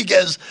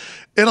Rodriguez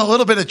in a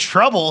little bit of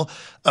trouble.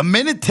 A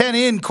minute 10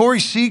 in,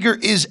 Corey Seager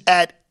is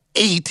at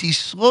 8. He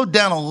slowed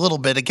down a little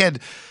bit. Again,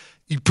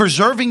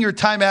 preserving your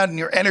timeout and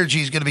your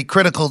energy is going to be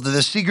critical to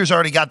this. Seager's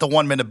already got the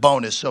 1-minute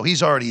bonus, so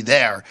he's already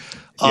there.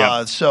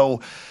 Yep.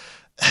 So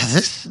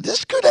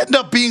this could end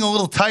up being a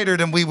little tighter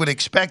than we would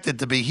expect it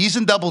to be. He's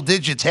in double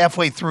digits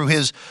halfway through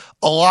his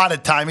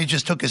allotted time. He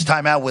just took his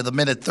timeout with a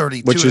minute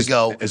 32 to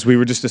go. As we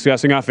were just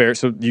discussing off air,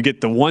 so you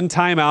get the one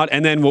timeout,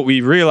 and then what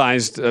we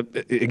realized,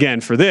 again,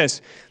 for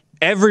this,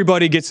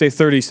 everybody gets a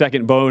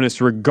 30-second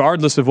bonus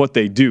regardless of what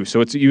they do.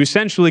 So you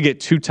essentially get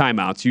 2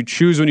 timeouts. You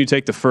choose when you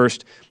take the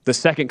first. The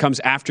second comes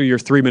after your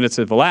 3 minutes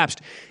have elapsed.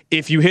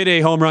 If you hit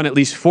a home run at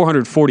least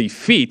 440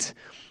 feet,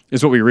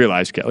 is what we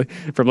realized, Kelly,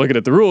 from looking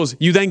at the rules,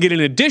 you then get an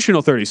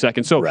additional 30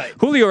 seconds. So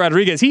Julio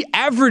Rodriguez, he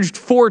averaged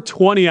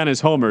 420 on his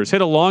homers,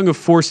 hit a long of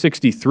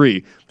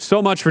 463.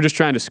 So much for just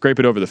trying to scrape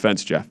it over the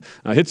fence, Jeff.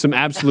 Hit some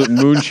absolute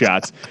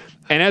moonshots.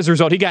 And as a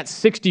result, he got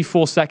 60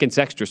 full seconds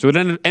extra. So it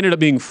ended up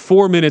being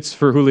 4 minutes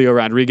for Julio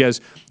Rodriguez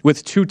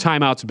with 2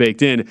 timeouts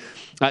baked in.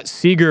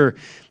 Seager,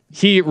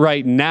 he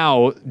right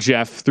now,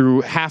 Jeff,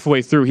 through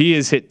halfway through, he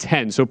has hit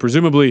 10. So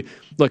presumably,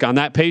 look, on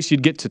that pace,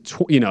 you'd get to,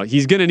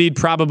 he's going to need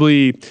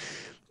probably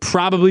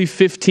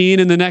 15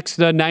 in the next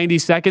 90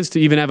 seconds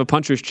to even have a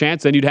puncher's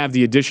chance. Then you'd have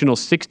the additional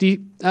 60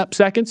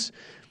 seconds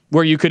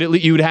where you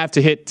would have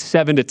to hit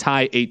 7 to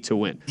tie, 8 to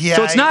win. Yeah,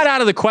 so it's not out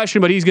of the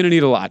question, but he's going to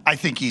need a lot. I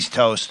think he's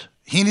toast.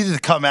 He needed to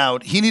come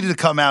out. He needed to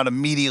come out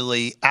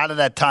immediately out of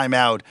that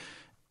timeout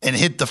and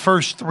hit the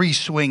first 3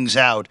 swings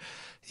out.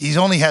 He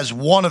only has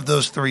one of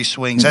those 3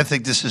 swings. I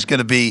think this is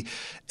going to be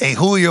a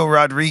Julio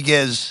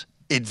Rodriguez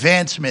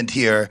advancement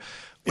here,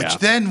 which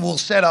then will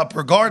set up,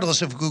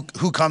 regardless of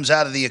who comes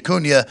out of the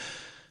Acuna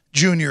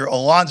Jr.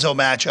 Alonso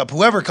matchup,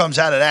 whoever comes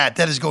out of that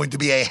is going to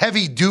be a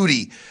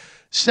heavy-duty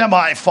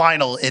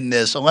semifinal in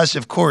this, unless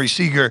if Corey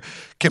Seager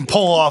can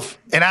pull off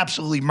an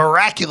absolutely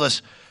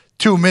miraculous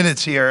 2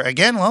 minutes here.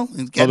 Again,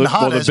 it's getting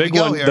hot as we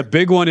go here. The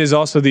big one is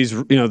also these,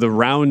 the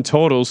round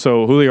totals.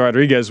 So Julio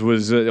Rodriguez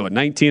was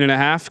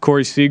 19.5.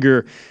 Corey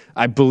Seager,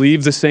 I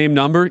believe the same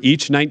number,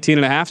 each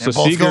 19.5. So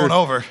both going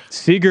over.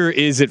 Seager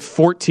is at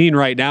 14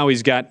 right now.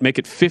 He's got make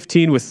it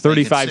 15 with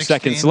 35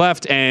 seconds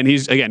left, and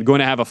he's again going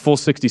to have a full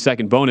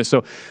 60-second bonus.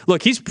 So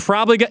look, he's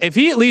probably got, if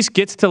he at least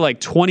gets to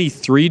like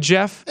 23,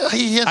 Jeff,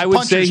 I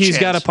would say he's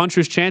got a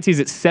puncher's chance.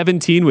 He's at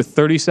 17 with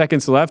 30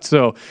 seconds left.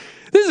 So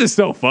this is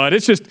so fun.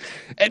 It's just,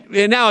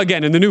 and now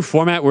again in the new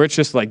format where it's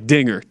just like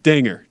dinger,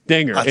 dinger,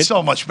 dinger. It's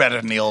so much better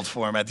than the old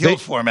format. The old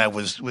format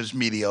was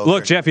mediocre.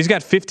 Look, Jeff, he's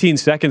got 15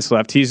 seconds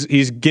left.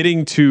 He's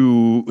getting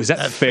to, is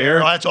that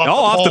fair? Oh, that's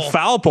off the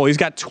foul pole. He's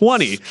got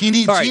 20. He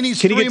needs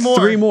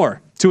 3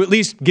 more to at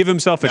least give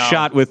himself a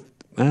shot with.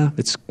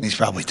 He's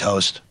probably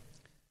toast.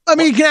 I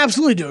mean, he can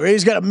absolutely do it. Right?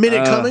 He's got a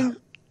minute coming.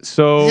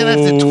 So you're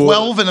gonna have to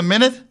 12 in a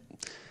minute.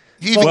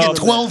 You even get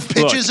 12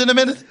 pitches in a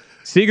minute.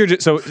 Seager,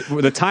 so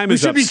the time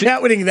is up. We should be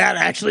counting that,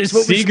 actually. Is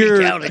what we should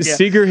be counting. Yeah.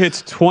 Seager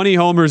hits 20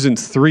 homers in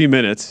 3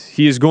 minutes.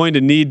 He is going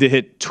to need to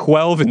hit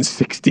 12 in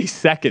 60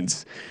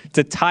 seconds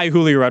to tie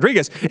Julio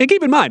Rodriguez. And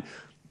keep in mind,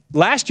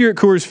 last year at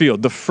Coors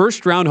Field, the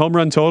first-round home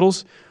run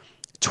totals,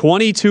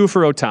 22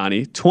 for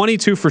Ohtani,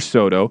 22 for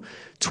Soto,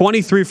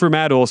 23 for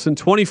Matt Olson,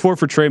 24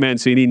 for Trey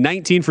Mancini,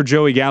 19 for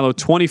Joey Gallo,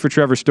 20 for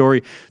Trevor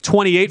Story,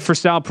 28 for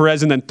Sal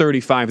Perez, and then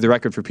 35, the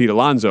record for Pete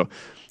Alonso.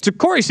 So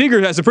Corey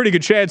Seager has a pretty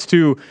good chance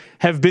to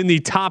have been the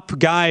top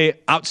guy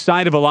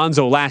outside of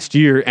Alonso last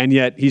year, and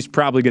yet he's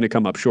probably going to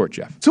come up short,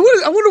 Jeff. So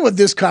I wonder what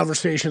this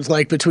conversation's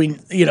like between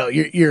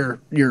your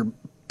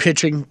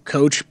pitching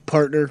coach,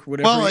 partner,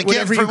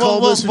 whatever you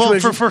call this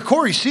situation. For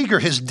Corey Seager,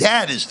 his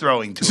dad is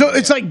throwing to him. So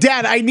it's like,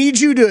 Dad, I need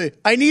you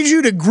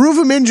to groove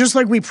him in just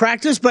like we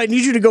practiced, but I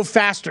need you to go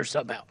faster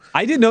somehow.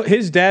 I didn't know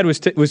his dad was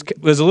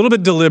a little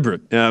bit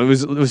deliberate.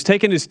 Was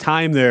taking his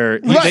time there.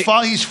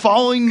 He's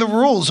following the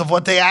rules of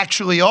what they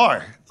actually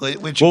are.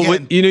 Which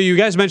again, you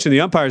guys mentioned the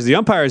umpires. The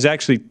umpire is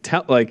actually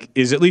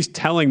is at least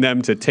telling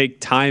them to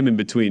take time in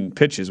between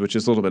pitches, which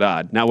is a little bit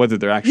odd. Now whether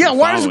they're actually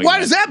why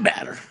does that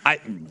matter? I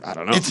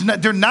don't know.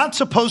 They're not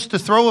supposed to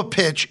throw a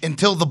pitch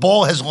until the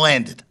ball has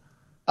landed.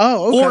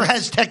 Oh, okay. Or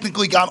has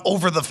technically gone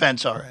over the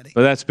fence already.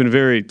 But that's been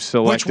very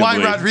selectively. Which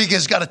why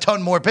Rodriguez got a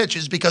ton more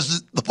pitches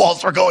because the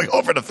balls were going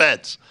over the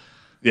fence.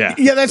 Yeah,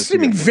 that's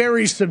seeming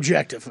very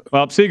subjective.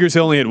 Well, Seager's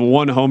only had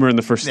one homer in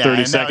the first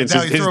 30 seconds.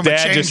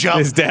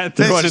 His dad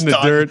threw it in the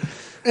dirt.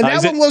 And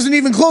that one wasn't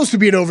even close to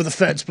being over the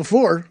fence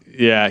before.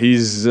 Yeah,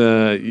 he's.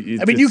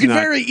 You can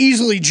very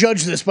easily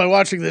judge this by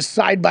watching this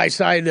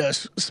side-by-side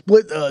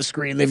split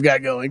screen they've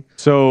got going.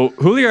 So,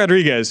 Julio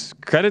Rodriguez,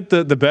 credit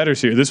the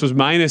bettors here. This was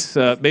minus,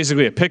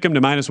 basically a pick 'em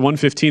to minus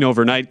 115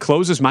 overnight.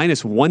 Closes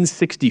minus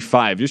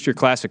 165. Just your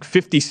classic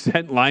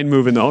 50-cent line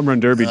move in the home run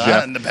derby,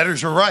 Jeff. And the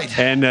bettors were right.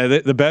 And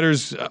the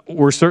bettors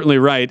were certainly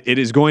right. It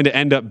is going to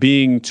end up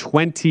being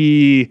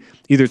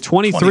either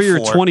 23 or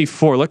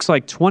 24. Looks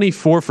like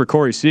 24 for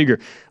Corey Seager.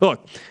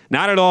 Look,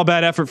 not at all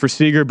bad effort for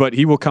Seager, but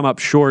he will come up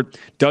short.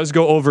 Does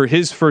go over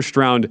his first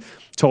round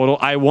total.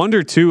 I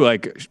wonder too,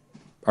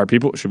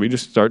 should we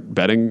just start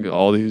betting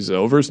all these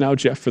overs now,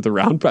 Jeff, for the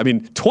round?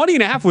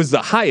 20.5 was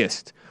the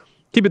highest.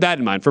 Keep that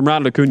in mind from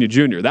Ronald Acuna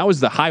Jr. That was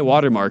the high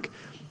water mark.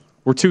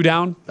 We're 2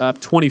 down,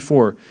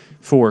 24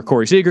 for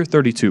Corey Seager,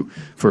 32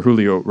 for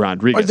Julio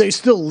Rodriguez. Are they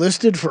still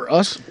listed for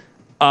us?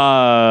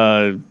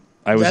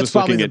 That's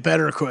probably the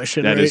better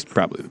question. That is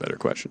probably the better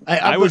question.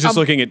 I was just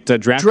looking at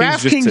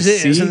DraftKings just to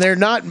see. And they're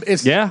not.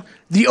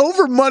 The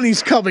over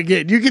money's coming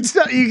in. You can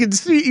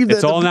see.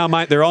 It's all now.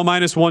 They're all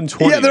minus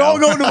 120. Yeah, they're all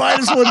going to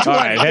minus 120.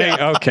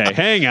 All right,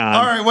 hang on.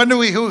 All right, when do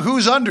we?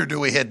 Who's under?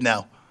 Do we hit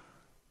now?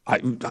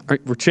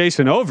 We're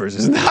chasing overs,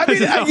 isn't that?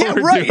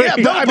 Right.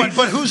 Yeah,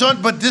 but who's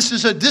on? But this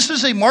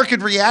is a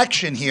market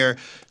reaction here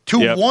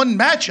to one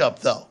matchup,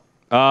 though.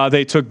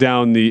 They took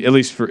down at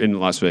least in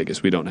Las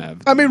Vegas, we don't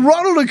have.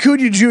 Ronald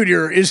Acuna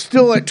Jr. is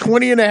still at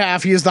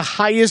 20.5. He is the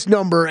highest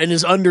number, and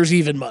his under's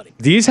even money.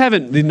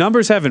 The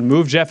numbers haven't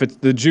moved, Jeff.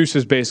 The juice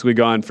has basically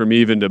gone from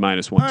even to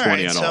minus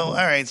 120 on all. All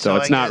right, so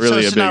it's not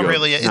really it's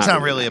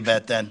not really a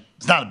bet then.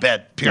 It's not a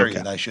bet,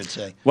 period, I should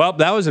say. Well,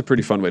 that was a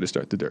pretty fun way to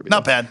start the Derby.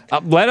 Not bad.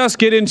 Let us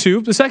get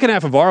into the second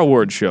half of our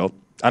award show.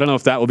 I don't know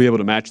if that will be able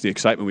to match the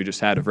excitement we just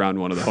had of round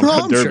one of the Home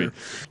Run Derby. Sure.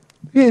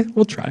 Yeah,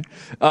 we'll try.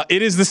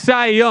 It is the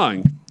Cy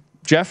Young.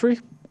 Jeffrey,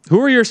 who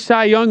are your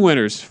Cy Young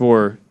winners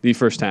for the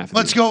first half?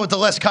 Let's go with the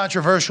less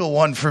controversial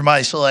one for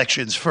my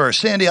selections first.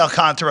 Sandy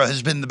Alcantara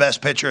has been the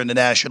best pitcher in the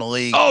National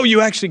League. Oh,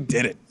 you actually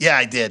did it. Yeah,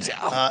 I did.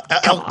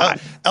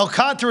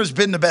 Alcantara has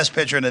been the best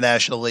pitcher in the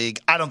National League.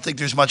 I don't think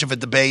there's much of a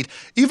debate.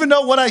 Even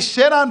though what I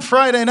said on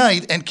Friday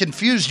night and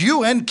confused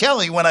you and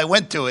Kelly when I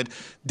went to it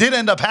did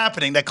end up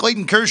happening, that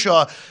Clayton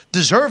Kershaw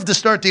deserved to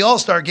start the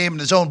All-Star game in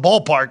his own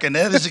ballpark, and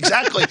that is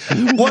exactly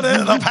what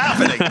ended up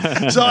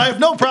happening. So I have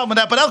no problem with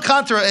that. But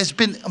Alcantara has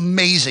been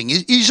amazing.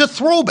 He's a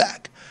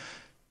throwback.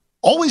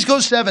 Always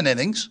goes 7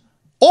 innings,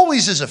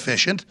 always is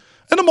efficient,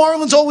 and the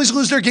Marlins always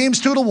lose their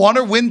games 2-1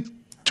 or win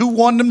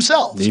 2-1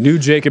 themselves. He knew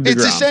Jacob deGrom.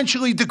 It's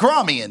essentially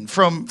DeGromian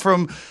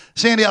from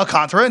Sandy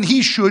Alcantara, and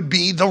he should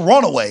be the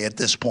runaway at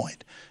this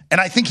point. And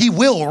I think he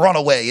will run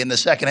away in the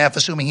second half,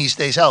 assuming he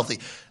stays healthy.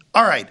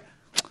 All right.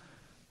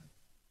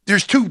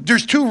 There's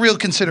two real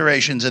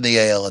considerations in the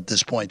AL at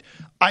this point.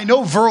 I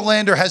know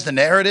Verlander has the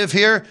narrative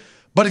here,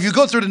 but if you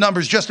go through the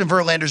numbers, Justin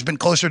Verlander's been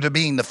closer to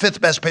being the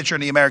 5th best pitcher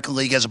in the American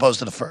League as opposed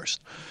to the 1st.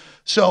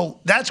 So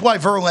that's why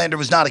Verlander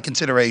was not a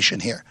consideration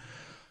here.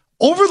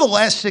 Over the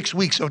last 6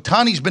 weeks,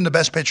 Ohtani's been the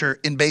best pitcher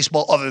in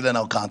baseball other than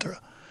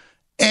Alcantara.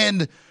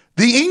 And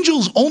the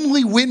Angels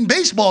only win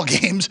baseball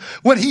games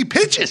when he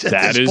pitches at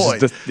this point.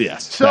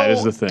 That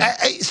is the thing.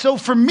 So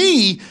for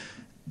me,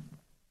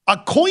 a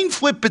coin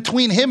flip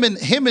between him and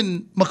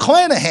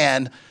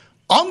McClanahan,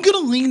 I'm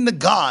going to lean the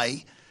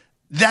guy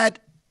that,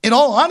 in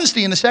all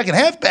honesty, in the second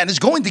half, Ben, is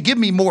going to give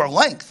me more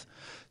length.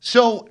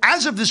 So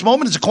as of this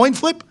moment, it's a coin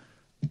flip.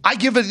 I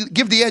give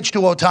the edge to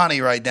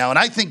Ohtani right now, and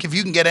I think if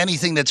you can get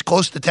anything that's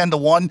close to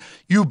 10-1,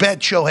 you bet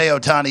Shohei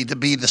Ohtani to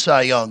be the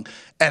Cy Young,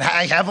 and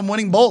I have him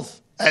winning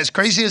both. As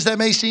crazy as that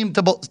may seem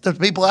to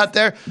people out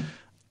there,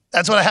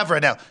 that's what I have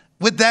right now.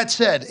 With that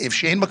said, if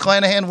Shane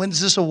McClanahan wins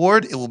this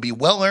award, it will be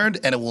well earned,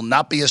 and it will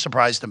not be a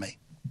surprise to me.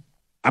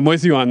 I'm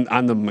with you on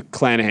the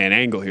McClanahan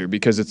angle here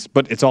because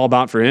it's all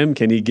about for him.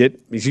 Can he get?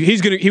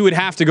 He would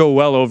have to go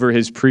well over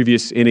his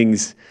previous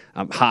innings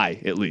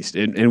high at least,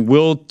 and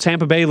will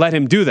Tampa Bay let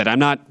him do that? I'm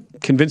not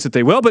convinced that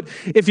they will. But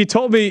if you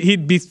told me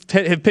he'd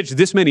have pitched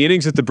this many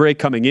innings at the break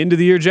coming into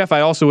the year, Jeff,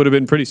 I also would have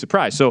been pretty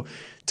surprised. So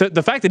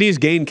the fact that he's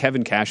gained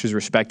Kevin Cash's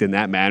respect in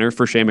that manner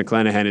for Shane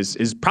McClanahan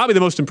is probably the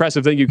most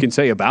impressive thing you can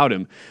say about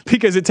him,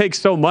 because it takes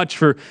so much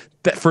for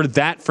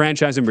that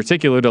franchise in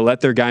particular to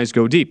let their guys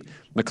go deep.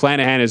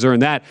 McClanahan has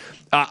earned that.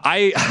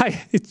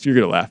 You're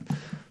going to laugh.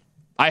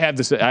 I have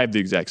the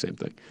exact same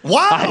thing.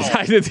 Wow.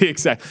 I did the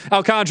exact.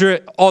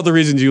 Alcantara, all the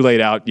reasons you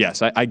laid out,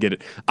 yes, I get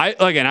it.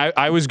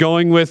 I was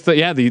going with,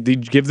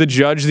 give the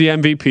Judge the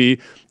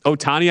MVP.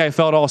 Ohtani, I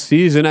felt all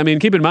season. I mean,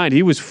 keep in mind,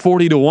 he was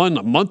 40-1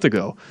 a month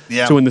ago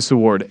to win this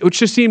award, which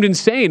just seemed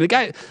insane. The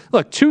guy,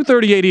 look,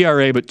 2.38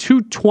 ERA, but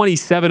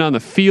 2.27 on the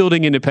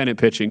fielding independent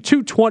pitching,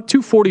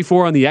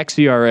 2.44 on the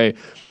xERA,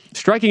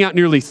 striking out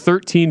nearly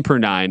 13 per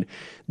 9.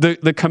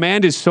 The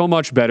command is so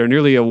much better,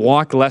 nearly a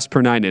walk less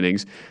per 9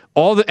 innings.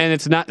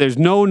 There's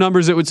no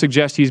numbers that would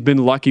suggest he's been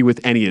lucky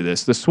with any of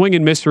this. The swing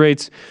and miss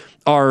rates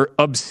are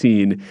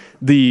obscene.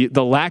 The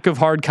lack of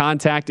hard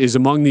contact is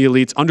among the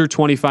elites, under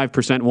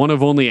 25%, one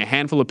of only a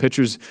handful of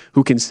pitchers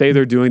who can say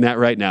they're doing that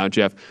right now,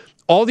 Jeff.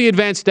 All the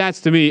advanced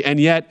stats to me, and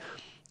yet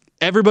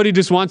everybody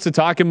just wants to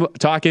talk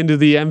into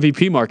the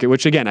MVP market,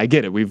 which again, I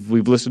get it.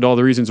 We've listed all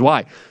the reasons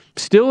why.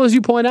 Still, as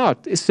you point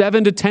out,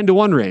 7 to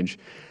 10-1 range.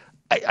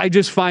 I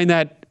just find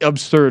that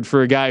absurd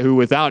for a guy who,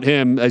 without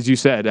him, as you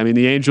said, I mean,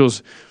 the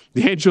Angels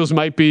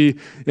might be,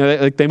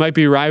 they might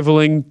be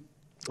rivaling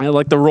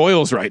like the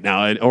Royals right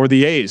now, or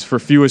the A's for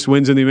fewest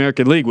wins in the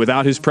American League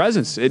without his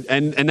presence.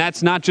 And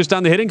that's not just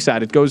on the hitting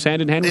side; it goes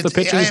hand in hand with the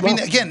pitching as well. I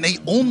mean, again, they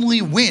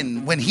only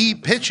win when he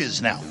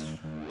pitches now.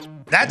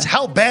 That's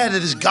how bad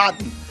it has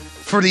gotten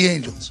for the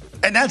Angels,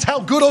 and that's how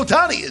good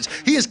Ohtani is.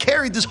 He has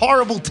carried this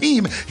horrible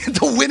team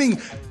into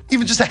winning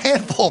even just a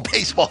handful of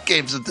baseball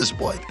games at this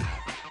point.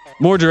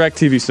 More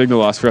DirecTV signal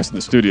loss for us in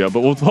the studio, but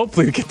we'll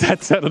hopefully get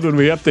that settled when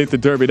we update the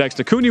Derby next.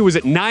 Acuna was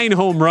at 9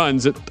 home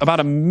runs at about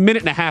a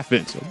minute and a half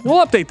in, so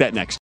we'll update that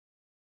next.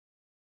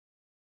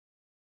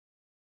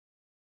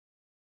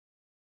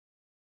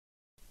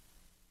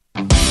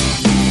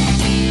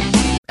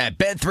 At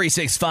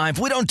Bet365,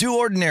 we don't do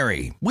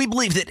ordinary. We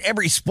believe that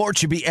every sport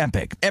should be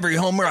epic. Every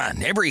home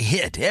run, every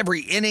hit,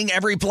 every inning,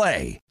 every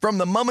play. From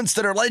the moments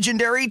that are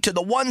legendary to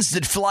the ones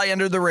that fly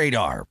under the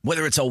radar.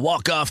 Whether it's a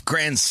walk-off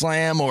grand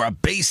slam or a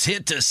base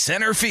hit to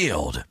center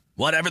field.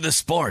 Whatever the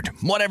sport,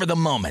 whatever the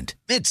moment.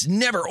 It's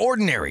never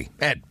ordinary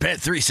at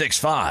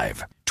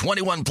Bet365.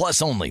 21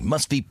 plus only.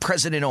 Must be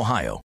present in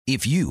Ohio.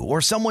 If you or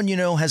someone you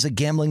know has a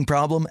gambling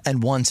problem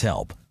and wants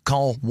help,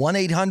 call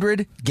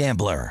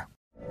 1-800-GAMBLER.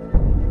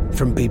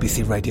 From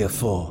BBC Radio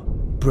 4,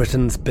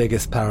 Britain's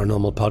biggest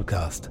paranormal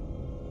podcast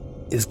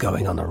is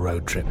going on a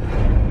road trip.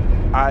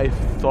 I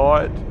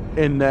thought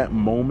in that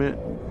moment,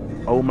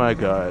 oh my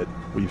God,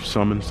 we've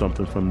summoned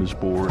something from this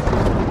board.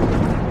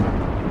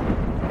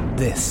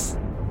 This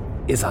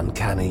is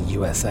Uncanny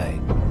USA.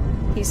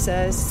 He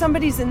says,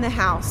 somebody's in the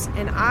house,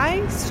 and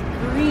I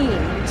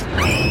screamed.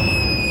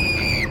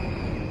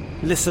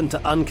 Listen to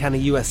Uncanny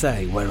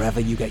USA wherever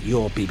you get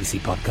your BBC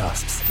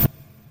podcasts,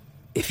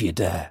 if you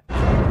dare.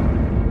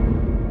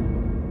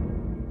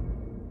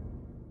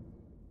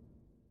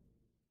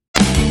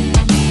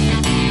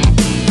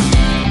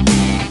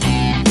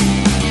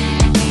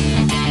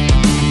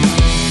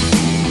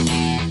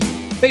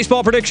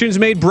 Baseball predictions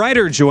made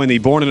brighter. Join the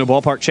Born in a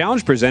Ballpark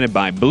Challenge presented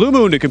by Blue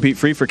Moon to compete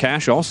free for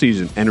cash all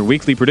season. Enter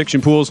weekly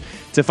prediction pools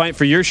to fight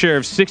for your share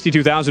of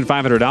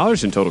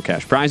 $62,500 in total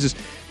cash prizes.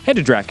 Head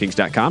to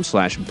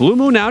DraftKings.com/Blue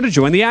Moon now to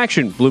join the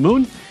action. Blue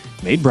Moon,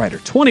 made brighter.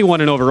 21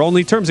 and over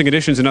only. Terms and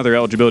conditions and other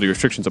eligibility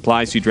restrictions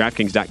apply. See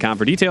DraftKings.com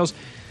for details.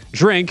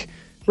 Drink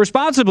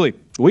responsibly.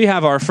 We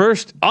have our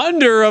first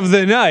under of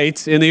the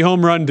night in the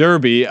Home Run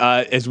Derby,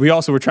 as we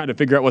also were trying to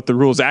figure out what the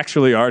rules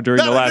actually are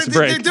during the last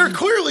break. They're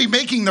clearly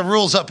making the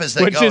rules up as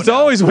they go. Which is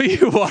always what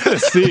you want to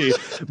see.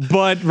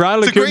 But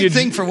Ronald Acuna, it's a great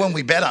thing for when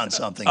we bet on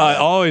something.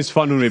 Always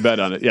fun when we bet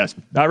on it. Yes.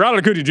 Ronald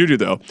Acuna Jr.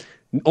 though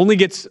only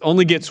gets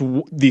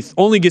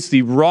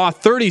the raw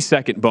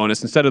 30-second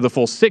bonus instead of the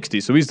full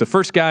 60. So he's the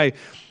first guy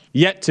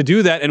yet to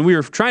do that, and we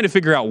were trying to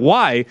figure out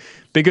why,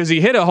 because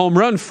he hit a home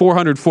run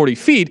 440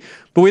 feet,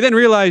 but we then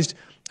realized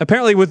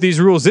apparently with these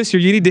rules this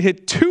year, you need to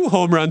hit 2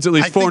 home runs at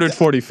least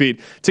 440 feet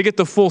to get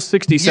the full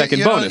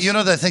 60-second bonus.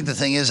 I think the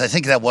thing is, I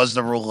think that was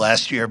the rule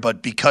last year,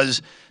 but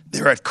because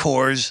they're at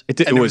Coors,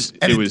 it was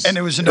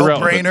a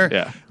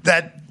no-brainer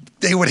that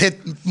they would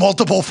hit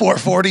multiple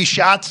 440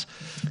 shots.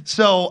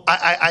 So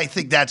I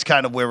think that's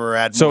kind of where we're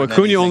at. So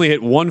Acuna only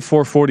hit 1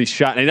 440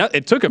 shot, and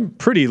it took him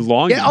pretty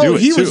long to do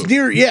it. He was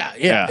near.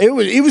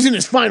 It was in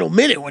his final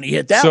minute when he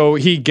hit that. So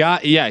he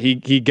got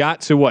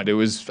to what? It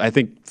was, I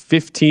think,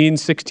 15,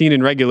 16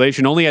 in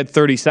regulation. Only had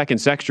 30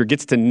 seconds extra.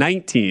 Gets to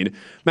 19.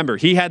 Remember,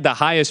 he had the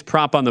highest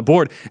prop on the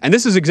board, and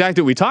this is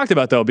exactly what we talked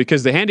about though,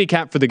 because the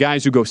handicap for the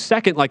guys who go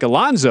second, like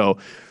Alonso,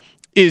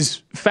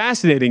 is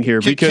fascinating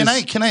here. Because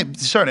can I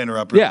sorry to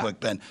interrupt real quick,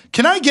 Ben?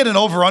 Can I get an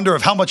over-under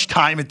of how much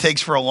time it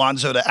takes for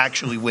Alonso to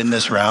actually win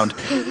this round?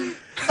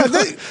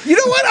 You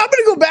know what? I'm going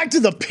to go back to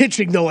the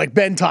pitching, though, like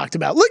Ben talked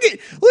about. Look at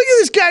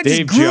this guy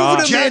Dave just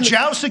grooving him in.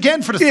 Joust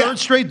again for the third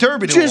straight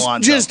derby to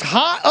Alonso. Just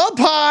up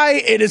high,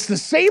 and it's the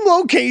same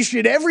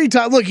location every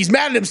time. Look, he's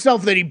mad at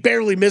himself that he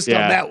barely missed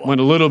on that one.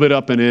 Went a little bit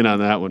up and in on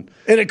that one.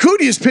 And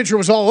Acuña's pitcher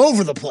was all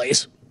over the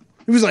place.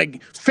 He was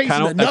like facing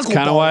the knuckleball. That's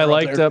kind of why I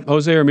liked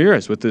Jose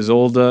Ramirez with his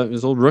old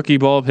rookie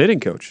ball hitting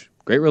coach.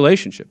 Great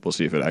relationship. We'll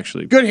see if it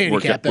actually good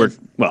handicap.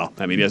 Well,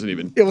 I mean, he hasn't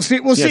even. Yeah, we'll see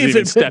if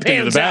it stepped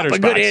into the batter's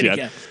box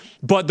yet.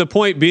 But the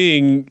point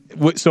being,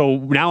 so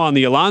now on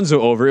the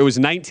Alonso over, it was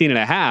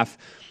 19.5.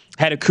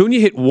 Had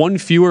Acuña hit one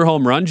fewer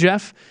home run,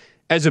 Jeff,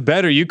 as a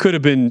bettor, you could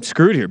have been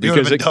screwed here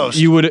because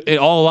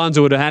all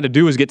Alonso would have had to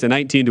do was get to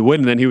 19 to win,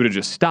 and then he would have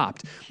just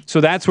stopped.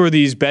 So that's where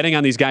these betting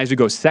on these guys to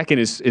go second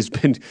has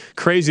been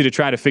crazy to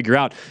try to figure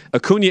out.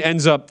 Acuña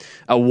ends up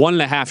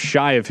 1.5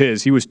 shy of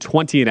his. He was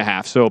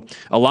 20.5. So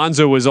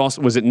Alonso was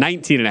at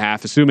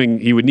 19.5, assuming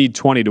he would need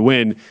 20 to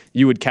win.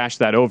 You would cash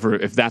that over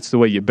if that's the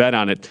way you bet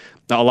on it.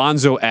 Now,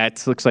 Alonso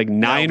looks like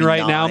 9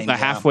 right now,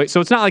 halfway.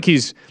 So it's not like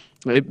he's.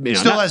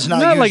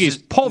 Not like he's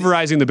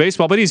pulverizing the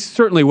baseball, but he's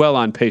certainly well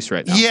on pace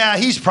right now. Yeah,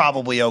 he's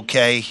probably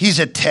okay. He's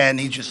at 10.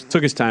 He just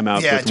took his time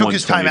out. Yeah, took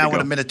his time out with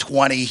a minute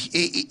 20.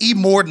 He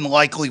more than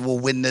likely will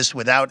win this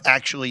without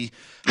actually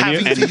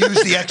having to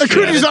use the extra.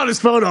 Acuña's on his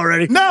phone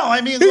already. No,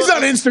 I mean he's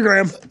on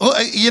Instagram. Well,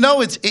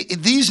 it's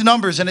these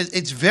numbers, and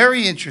it's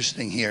very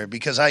interesting here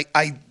because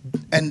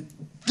and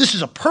this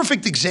is a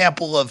perfect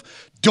example of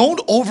don't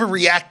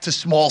overreact to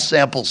small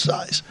sample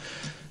size.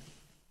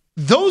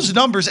 Those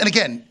numbers, and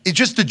again, it's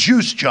just the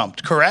juice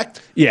jumped,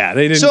 correct? Yeah,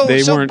 they didn't.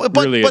 They weren't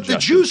really. But the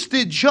juice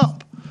did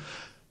jump.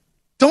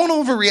 Don't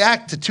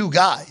overreact to two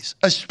guys,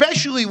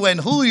 especially when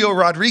Julio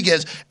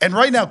Rodriguez and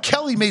right now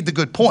Kelly made the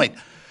good point.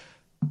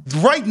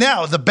 Right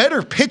now, the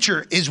better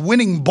pitcher is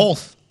winning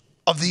both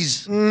of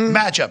these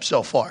matchups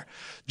so far.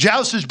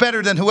 Joust is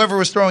better than whoever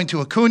was throwing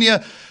to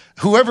Acuña.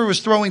 Whoever was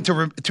throwing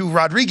to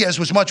Rodriguez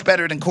was much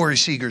better than Corey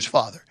Seager's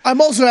father.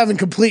 I'm also having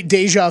complete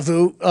deja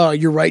vu.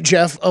 You're right,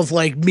 Jeff, of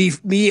like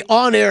me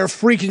on air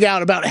freaking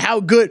out about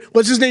how good.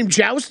 What's his name?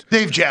 Joust?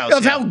 Dave Joust.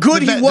 Of how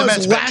good he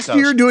was last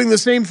year doing the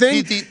same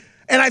thing.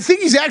 And I think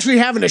he's actually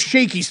having a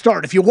shaky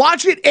start. If you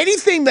watch it,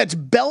 anything that's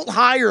belt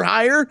high or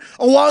higher,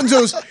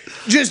 Alonso's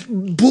just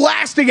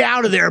blasting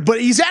out of there.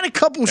 But he's had a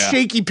couple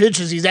shaky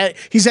pitches he's had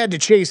to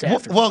chase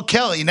after. Well,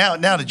 Kelly, now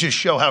to just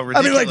show how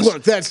ridiculous. I mean, like,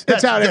 look,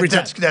 that's out every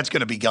time. That's going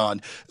to be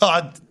gone.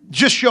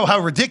 Just show how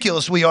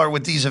ridiculous we are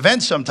with these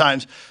events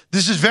sometimes.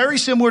 This is very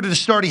similar to the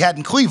start he had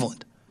in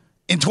Cleveland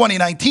in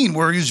 2019,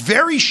 where he was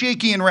very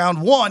shaky in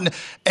round one,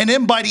 and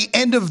then by the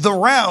end of the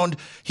round,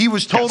 he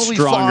was totally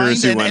fine,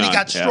 and he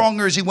got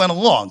stronger as he went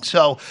along.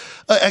 So,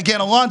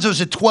 again,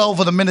 Alonso's at 12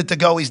 with a minute to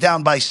go. He's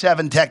down by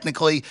 7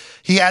 technically.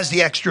 He has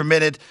the extra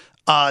minute.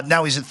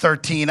 Now he's at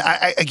 13.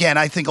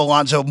 I think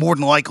Alonso more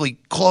than likely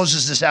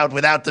closes this out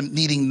without them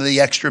needing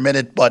the extra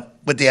minute, but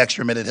with the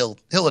extra minute,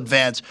 he'll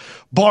advance,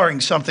 barring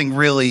something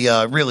really,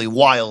 really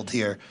wild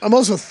here. I'm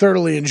also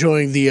thoroughly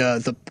enjoying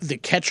the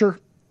catcher.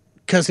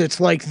 Because it's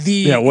like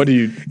what do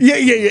you... Yeah.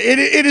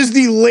 It is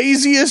the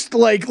laziest,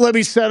 like, let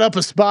me set up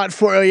a spot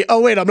for...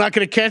 Oh, wait, I'm not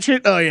going to catch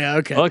it? Oh, yeah,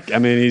 okay. Look, I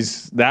mean,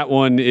 that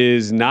one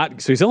is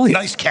not... So he's only...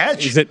 Nice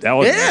catch.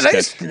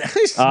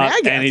 Nice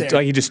snag and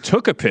he just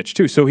took a pitch,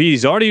 too. So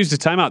he's already used a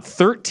timeout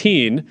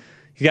 13.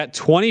 He got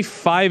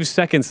 25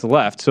 seconds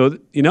left. So,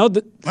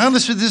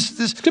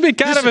 this could be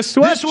kind of a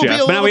sweat,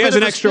 Jeff. Now he has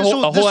an extra...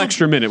 A whole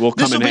extra minute will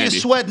come in handy.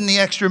 This will be a sweat in the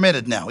extra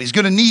minute now. He's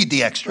going to need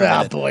the extra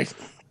minute. Oh, boy.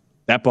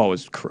 That ball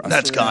was crushed.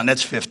 That's gone.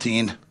 That's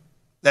 15.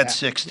 That's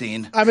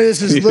 16. I mean,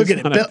 this is, look at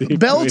it.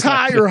 Belt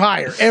high or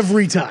higher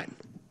every time.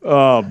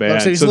 Oh,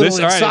 man. So this,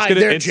 all right,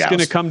 it's going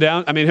to come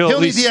down. I mean, he'll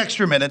need the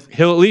extra minute.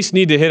 He'll at least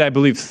need to hit, I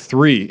believe,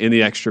 3 in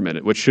the extra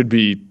minute, which should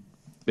be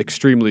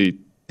extremely...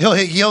 He'll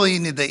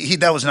need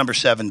that was number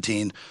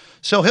 17.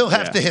 So he'll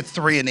have to hit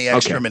 3 in the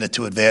extra minute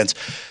to advance.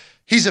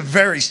 He's a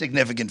very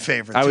significant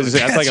favorite.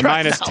 That's like a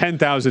minus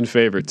 10,000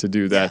 favorite to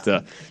do that.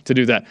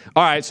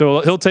 All right,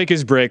 so he'll take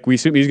his break. We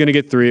assume he's going to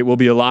get 3. It will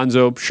be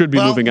Alonso. Should be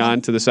moving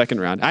on to the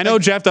second round. I know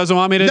Jeff doesn't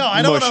want me to. No,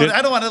 I don't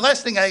want. The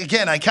last thing,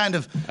 I kind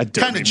of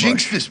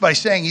jinxed this by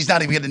saying he's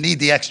not even going to need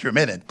the extra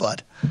minute,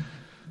 but.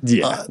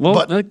 Yeah,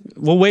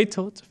 we'll wait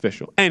till it's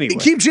official. Anyway,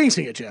 keep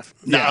jinxing it, Jeff.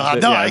 I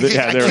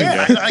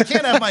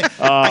can't have my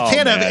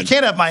I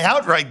can't have my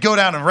outright go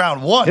down in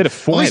round 1.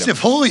 At least if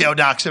Julio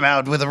knocks him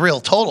out with a real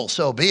total,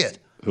 so be it.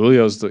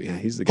 Julio's the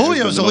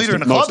leader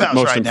in the clubhouse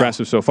most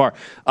impressive so far.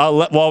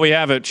 While we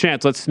have a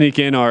chance, let's sneak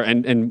in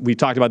and we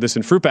talked about this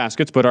in Fruit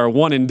Baskets, but our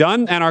one and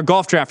done and our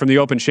golf draft from the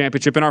Open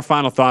Championship and our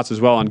final thoughts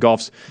as well on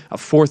golf's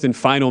 4th and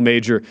final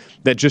major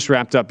that just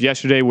wrapped up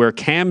yesterday, where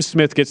Cam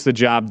Smith gets the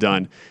job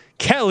done.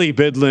 Kelly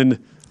Bidlin,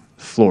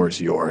 floor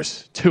is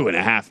yours.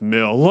 $2.5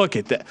 million.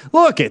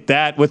 Look at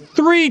that. With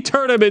 3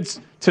 tournaments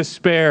to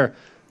spare.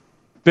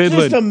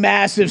 Bidlin. Just a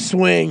massive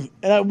swing.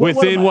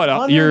 Within what?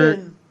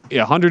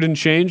 100 and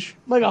change?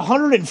 Like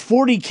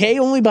 140K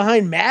only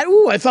behind Matt?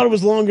 Ooh, I thought it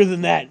was longer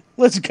than that.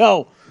 Let's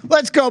go.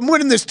 I'm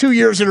winning this 2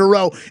 years in a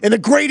row. And the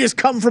greatest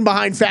come from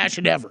behind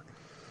fashion ever.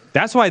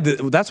 That's why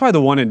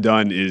the one and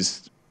done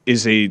is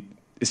a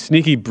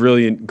sneaky,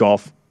 brilliant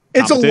golf.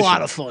 It's a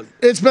lot of fun.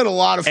 It's been a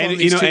lot of fun. And,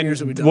 these 2 years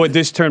that we've done what it.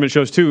 this tournament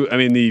shows too, I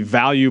mean, the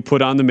value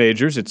put on the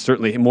majors, it's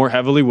certainly more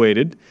heavily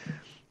weighted,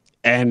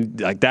 and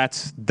like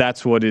that's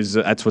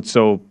what's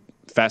so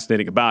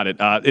fascinating about it.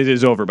 It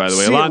is over, by the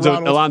way.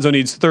 Alonso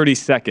needs 30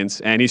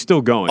 seconds, and he's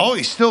still going. Oh,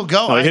 he's still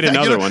going. Oh, he hit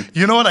another one.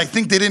 You know what? I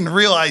think they didn't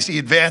realize he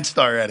advanced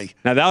already.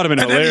 Now, that would have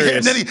been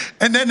hilarious.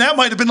 And then that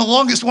might have been the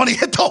longest one he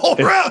hit the whole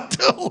round,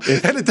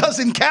 too. And it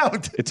doesn't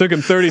count. It took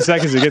him 30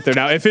 seconds to get there.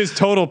 Now, if his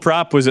total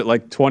prop was at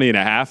like 20 and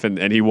a half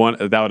and he won,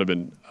 that would have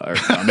been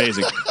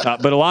amazing.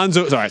 But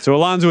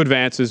Alonso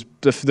advances.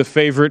 The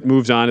favorite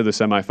moves on to the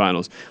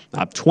semifinals.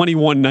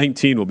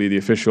 21-19 will be the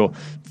official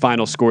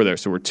final score there.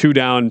 So we're 2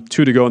 down,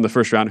 2 to go in the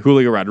first round.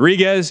 Julio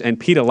Rodriguez and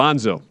Pete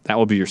Alonso. That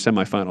will be your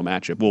semifinal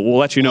matchup. We'll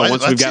let you know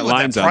once we've got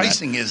lines on that.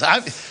 Pricing is.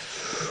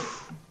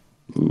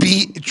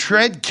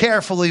 Tread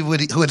carefully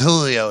with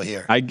Julio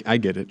here. I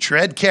get it.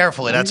 Tread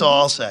carefully. That's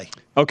all I'll say.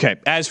 Okay.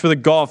 As for the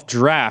golf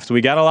draft,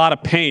 we got a lot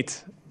of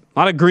paint, a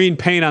lot of green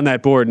paint on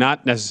that board.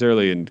 Not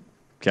necessarily in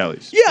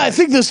Kelly's. Yeah, I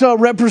think this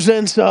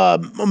represents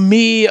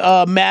me,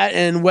 Matt,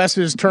 and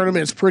Wes's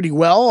tournaments pretty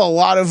well. A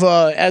lot of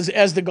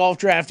as the golf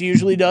draft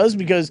usually does,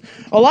 because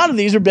a lot of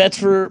these are bets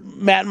for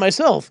Matt and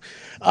myself.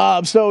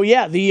 So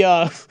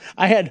yeah,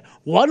 I had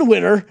one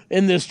winner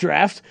in this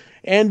draft,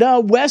 and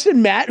Wes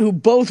and Matt, who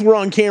both were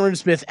on Cameron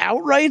Smith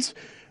outrights,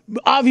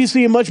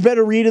 obviously a much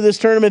better read of this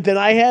tournament than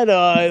I had.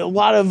 A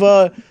lot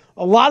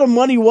of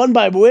money won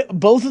by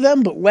both of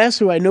them, but Wes,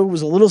 who I know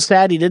was a little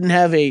sad he didn't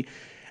have a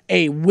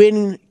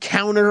win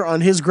counter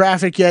on his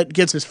graphic yet,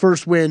 gets his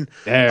first win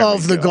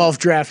of the golf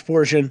draft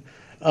portion.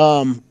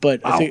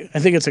 But wow. I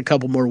think it's a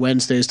couple more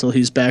Wednesdays till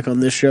he's back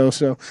on this show.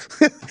 So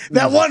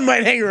that one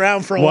might hang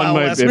around for a while.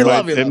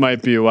 It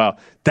might be a while.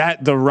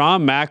 The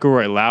Rahm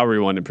McIlroy Lowry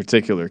one in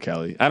particular,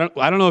 Kelly. I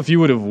don't know if you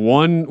would have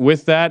won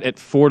with that at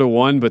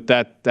 4-1, but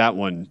that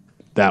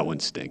one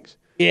stings.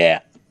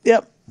 Yeah.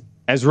 Yep.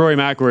 As Rory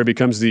McIlroy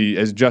becomes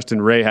as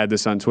Justin Ray had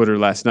this on Twitter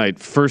last night,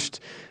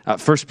 first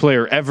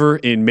player ever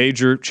in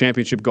major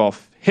championship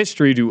golf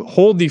history to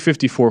hold the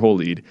 54-hole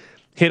lead,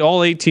 hit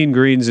all 18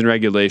 greens in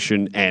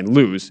regulation, and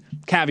lose.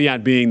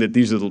 Caveat being that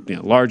these are the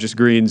largest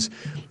greens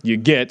you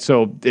get,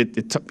 so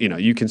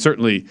you can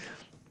certainly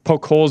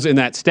poke holes in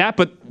that stat.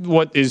 But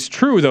what is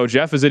true, though,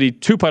 Jeff, is that he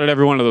two-putted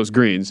every one of those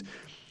greens,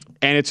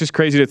 and it's just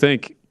crazy to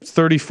think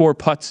 34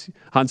 putts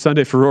on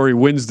Sunday for Rory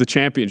wins the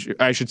championship.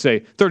 I should say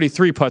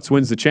 33 putts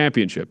wins the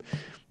championship,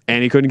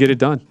 and he couldn't get it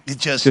done.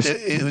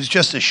 It was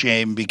just a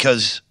shame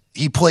because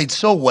he played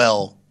so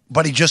well,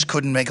 but he just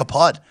couldn't make a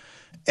putt.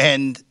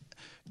 And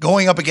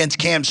going up against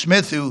Cam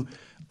Smith, who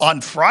on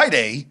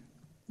Friday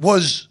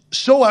was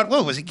so out.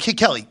 What was it,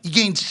 Kelly? He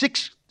gained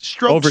 6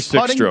 strokes. Over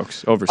 6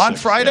 strokes. On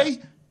Friday.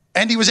 Yeah.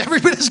 And he was every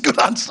bit as good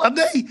on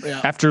Sunday.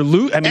 Yeah.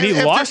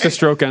 He lost a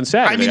stroke on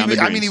Saturday.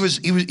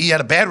 He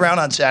had a bad round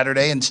on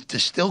Saturday, and to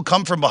still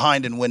come from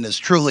behind and win is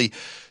truly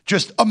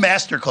just a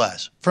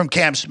masterclass from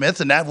Cam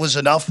Smith, and that was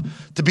enough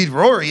to beat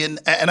Rory. And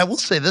I will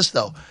say this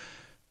though,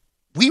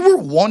 we were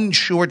one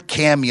short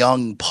Cam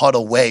Young putt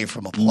away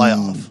from a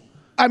playoff.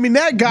 I mean,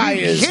 that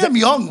guy Cam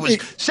Young was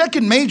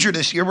second major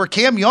this year where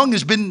Cam Young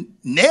has been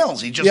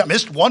nails. He just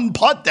missed one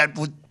putt that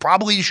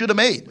probably he should have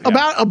made.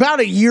 Yeah.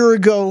 About a year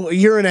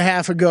and a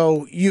half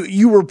ago,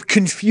 you were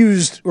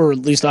confused, or at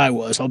least I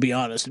was, I'll be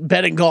honest,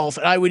 betting golf.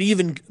 And I would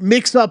even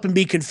mix up and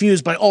be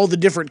confused by all the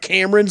different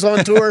Camerons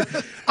on tour.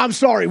 I'm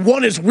sorry,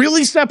 one has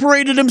really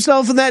separated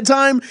himself in that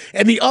time,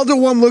 and the other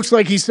one looks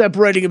like he's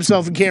separating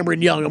himself in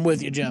Cameron Young. I'm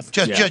with you, Jeff.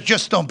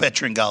 Just don't bet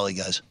Tringali,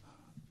 guys.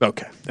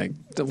 Okay.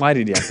 Why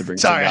did you have to bring?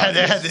 Sorry, I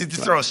had to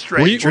throw a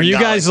straight. Were you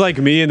guys like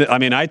me?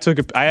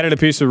 I added a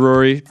piece of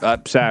Rory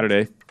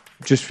Saturday,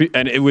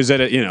 and it was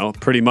at a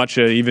pretty much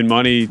a even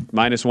money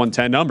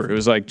 -110 number. It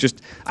was like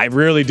I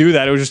rarely do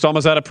that. It was just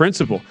almost out of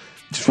principle.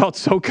 Just felt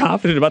so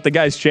confident about the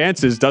guy's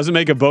chances. Doesn't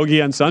make a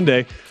bogey on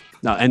Sunday.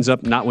 Now ends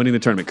up not winning the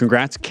tournament.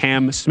 Congrats,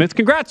 Cam Smith.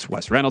 Congrats,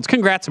 Wes Reynolds.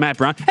 Congrats, Matt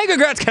Brown. Hey,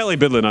 congrats, Kelly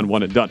Bidlin on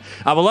One and Done.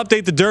 I will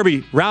update the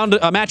Derby round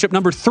matchup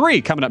number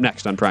 3 coming up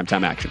next on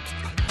Primetime Action.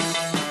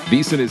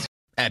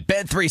 At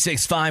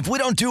Bet365, we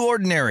don't do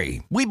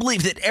ordinary. We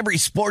believe that every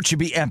sport should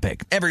be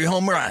epic. Every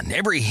home run,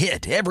 every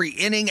hit, every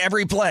inning,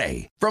 every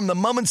play. From the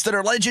moments that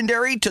are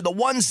legendary to the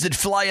ones that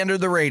fly under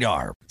the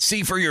radar.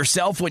 See for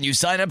yourself when you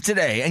sign up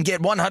today and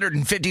get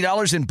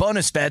 $150 in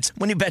bonus bets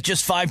when you bet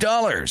just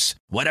 $5.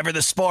 Whatever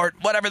the sport,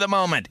 whatever the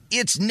moment,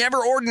 it's never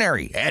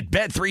ordinary at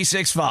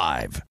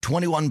Bet365.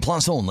 21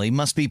 plus only.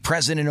 Must be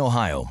present in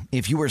Ohio.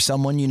 If you or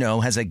someone you know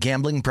has a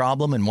gambling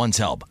problem and wants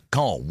help,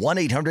 call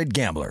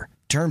 1-800-GAMBLER.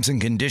 Terms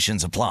and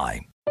conditions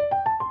apply.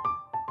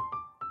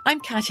 I'm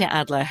Katya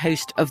Adler,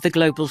 host of The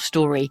Global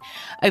Story.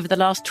 Over the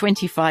last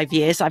 25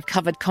 years, I've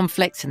covered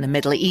conflicts in the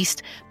Middle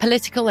East,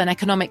 political and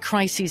economic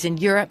crises in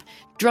Europe,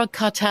 drug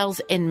cartels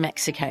in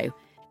Mexico.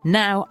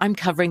 Now I'm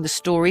covering the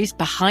stories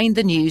behind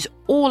the news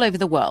all over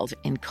the world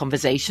in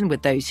conversation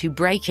with those who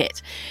break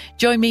it.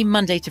 Join me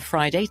Monday to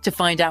Friday to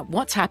find out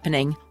what's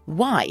happening,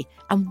 why,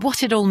 and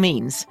what it all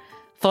means.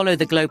 Follow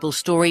The Global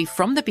Story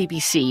from the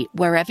BBC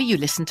wherever you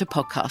listen to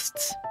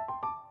podcasts.